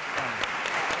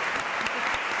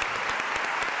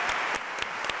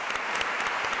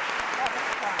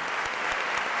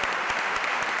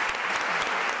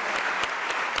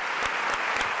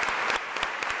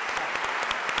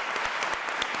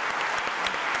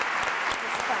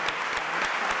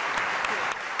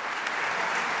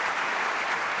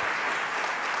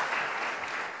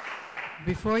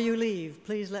 Before you leave,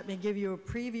 please let me give you a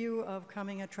preview of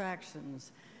coming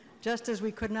attractions. Just as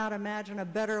we could not imagine a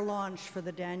better launch for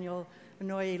the Daniel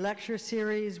Inouye Lecture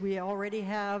Series, we already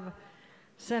have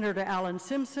Senator Alan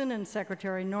Simpson and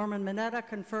Secretary Norman Mineta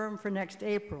confirmed for next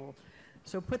April.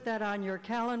 So put that on your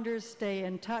calendars, stay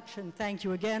in touch, and thank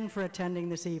you again for attending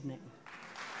this evening.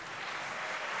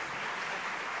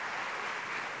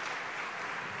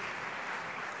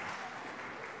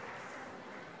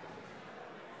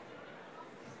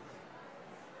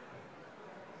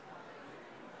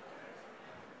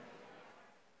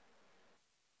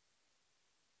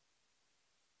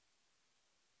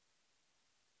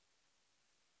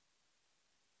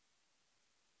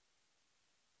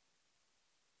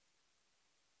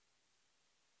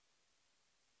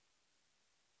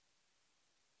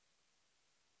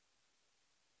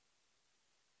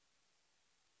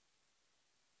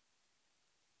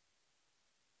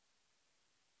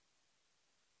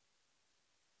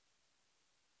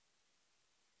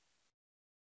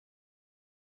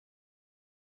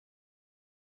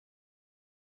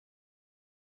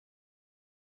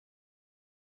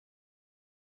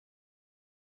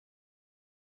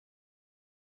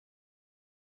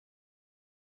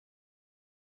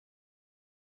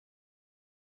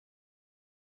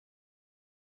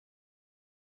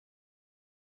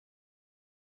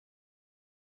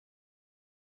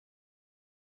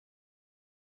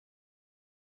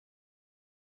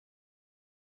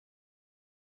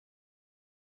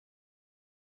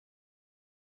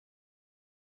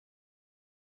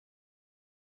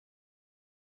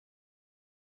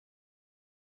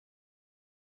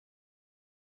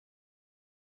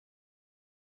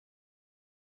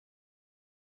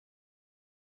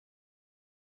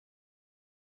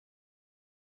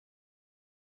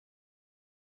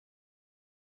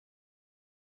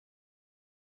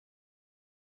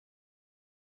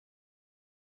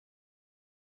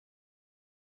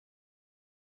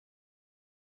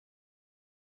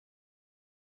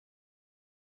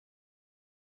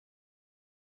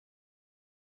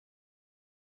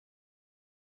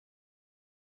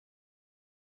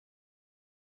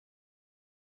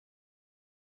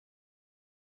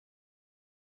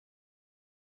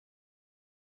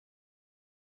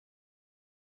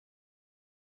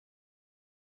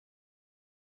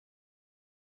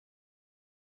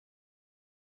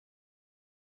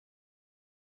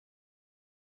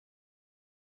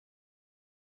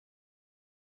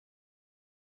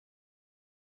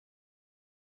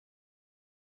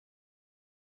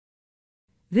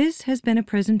 This has been a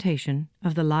presentation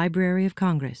of the Library of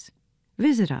Congress.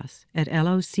 Visit us at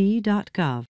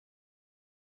loc.gov.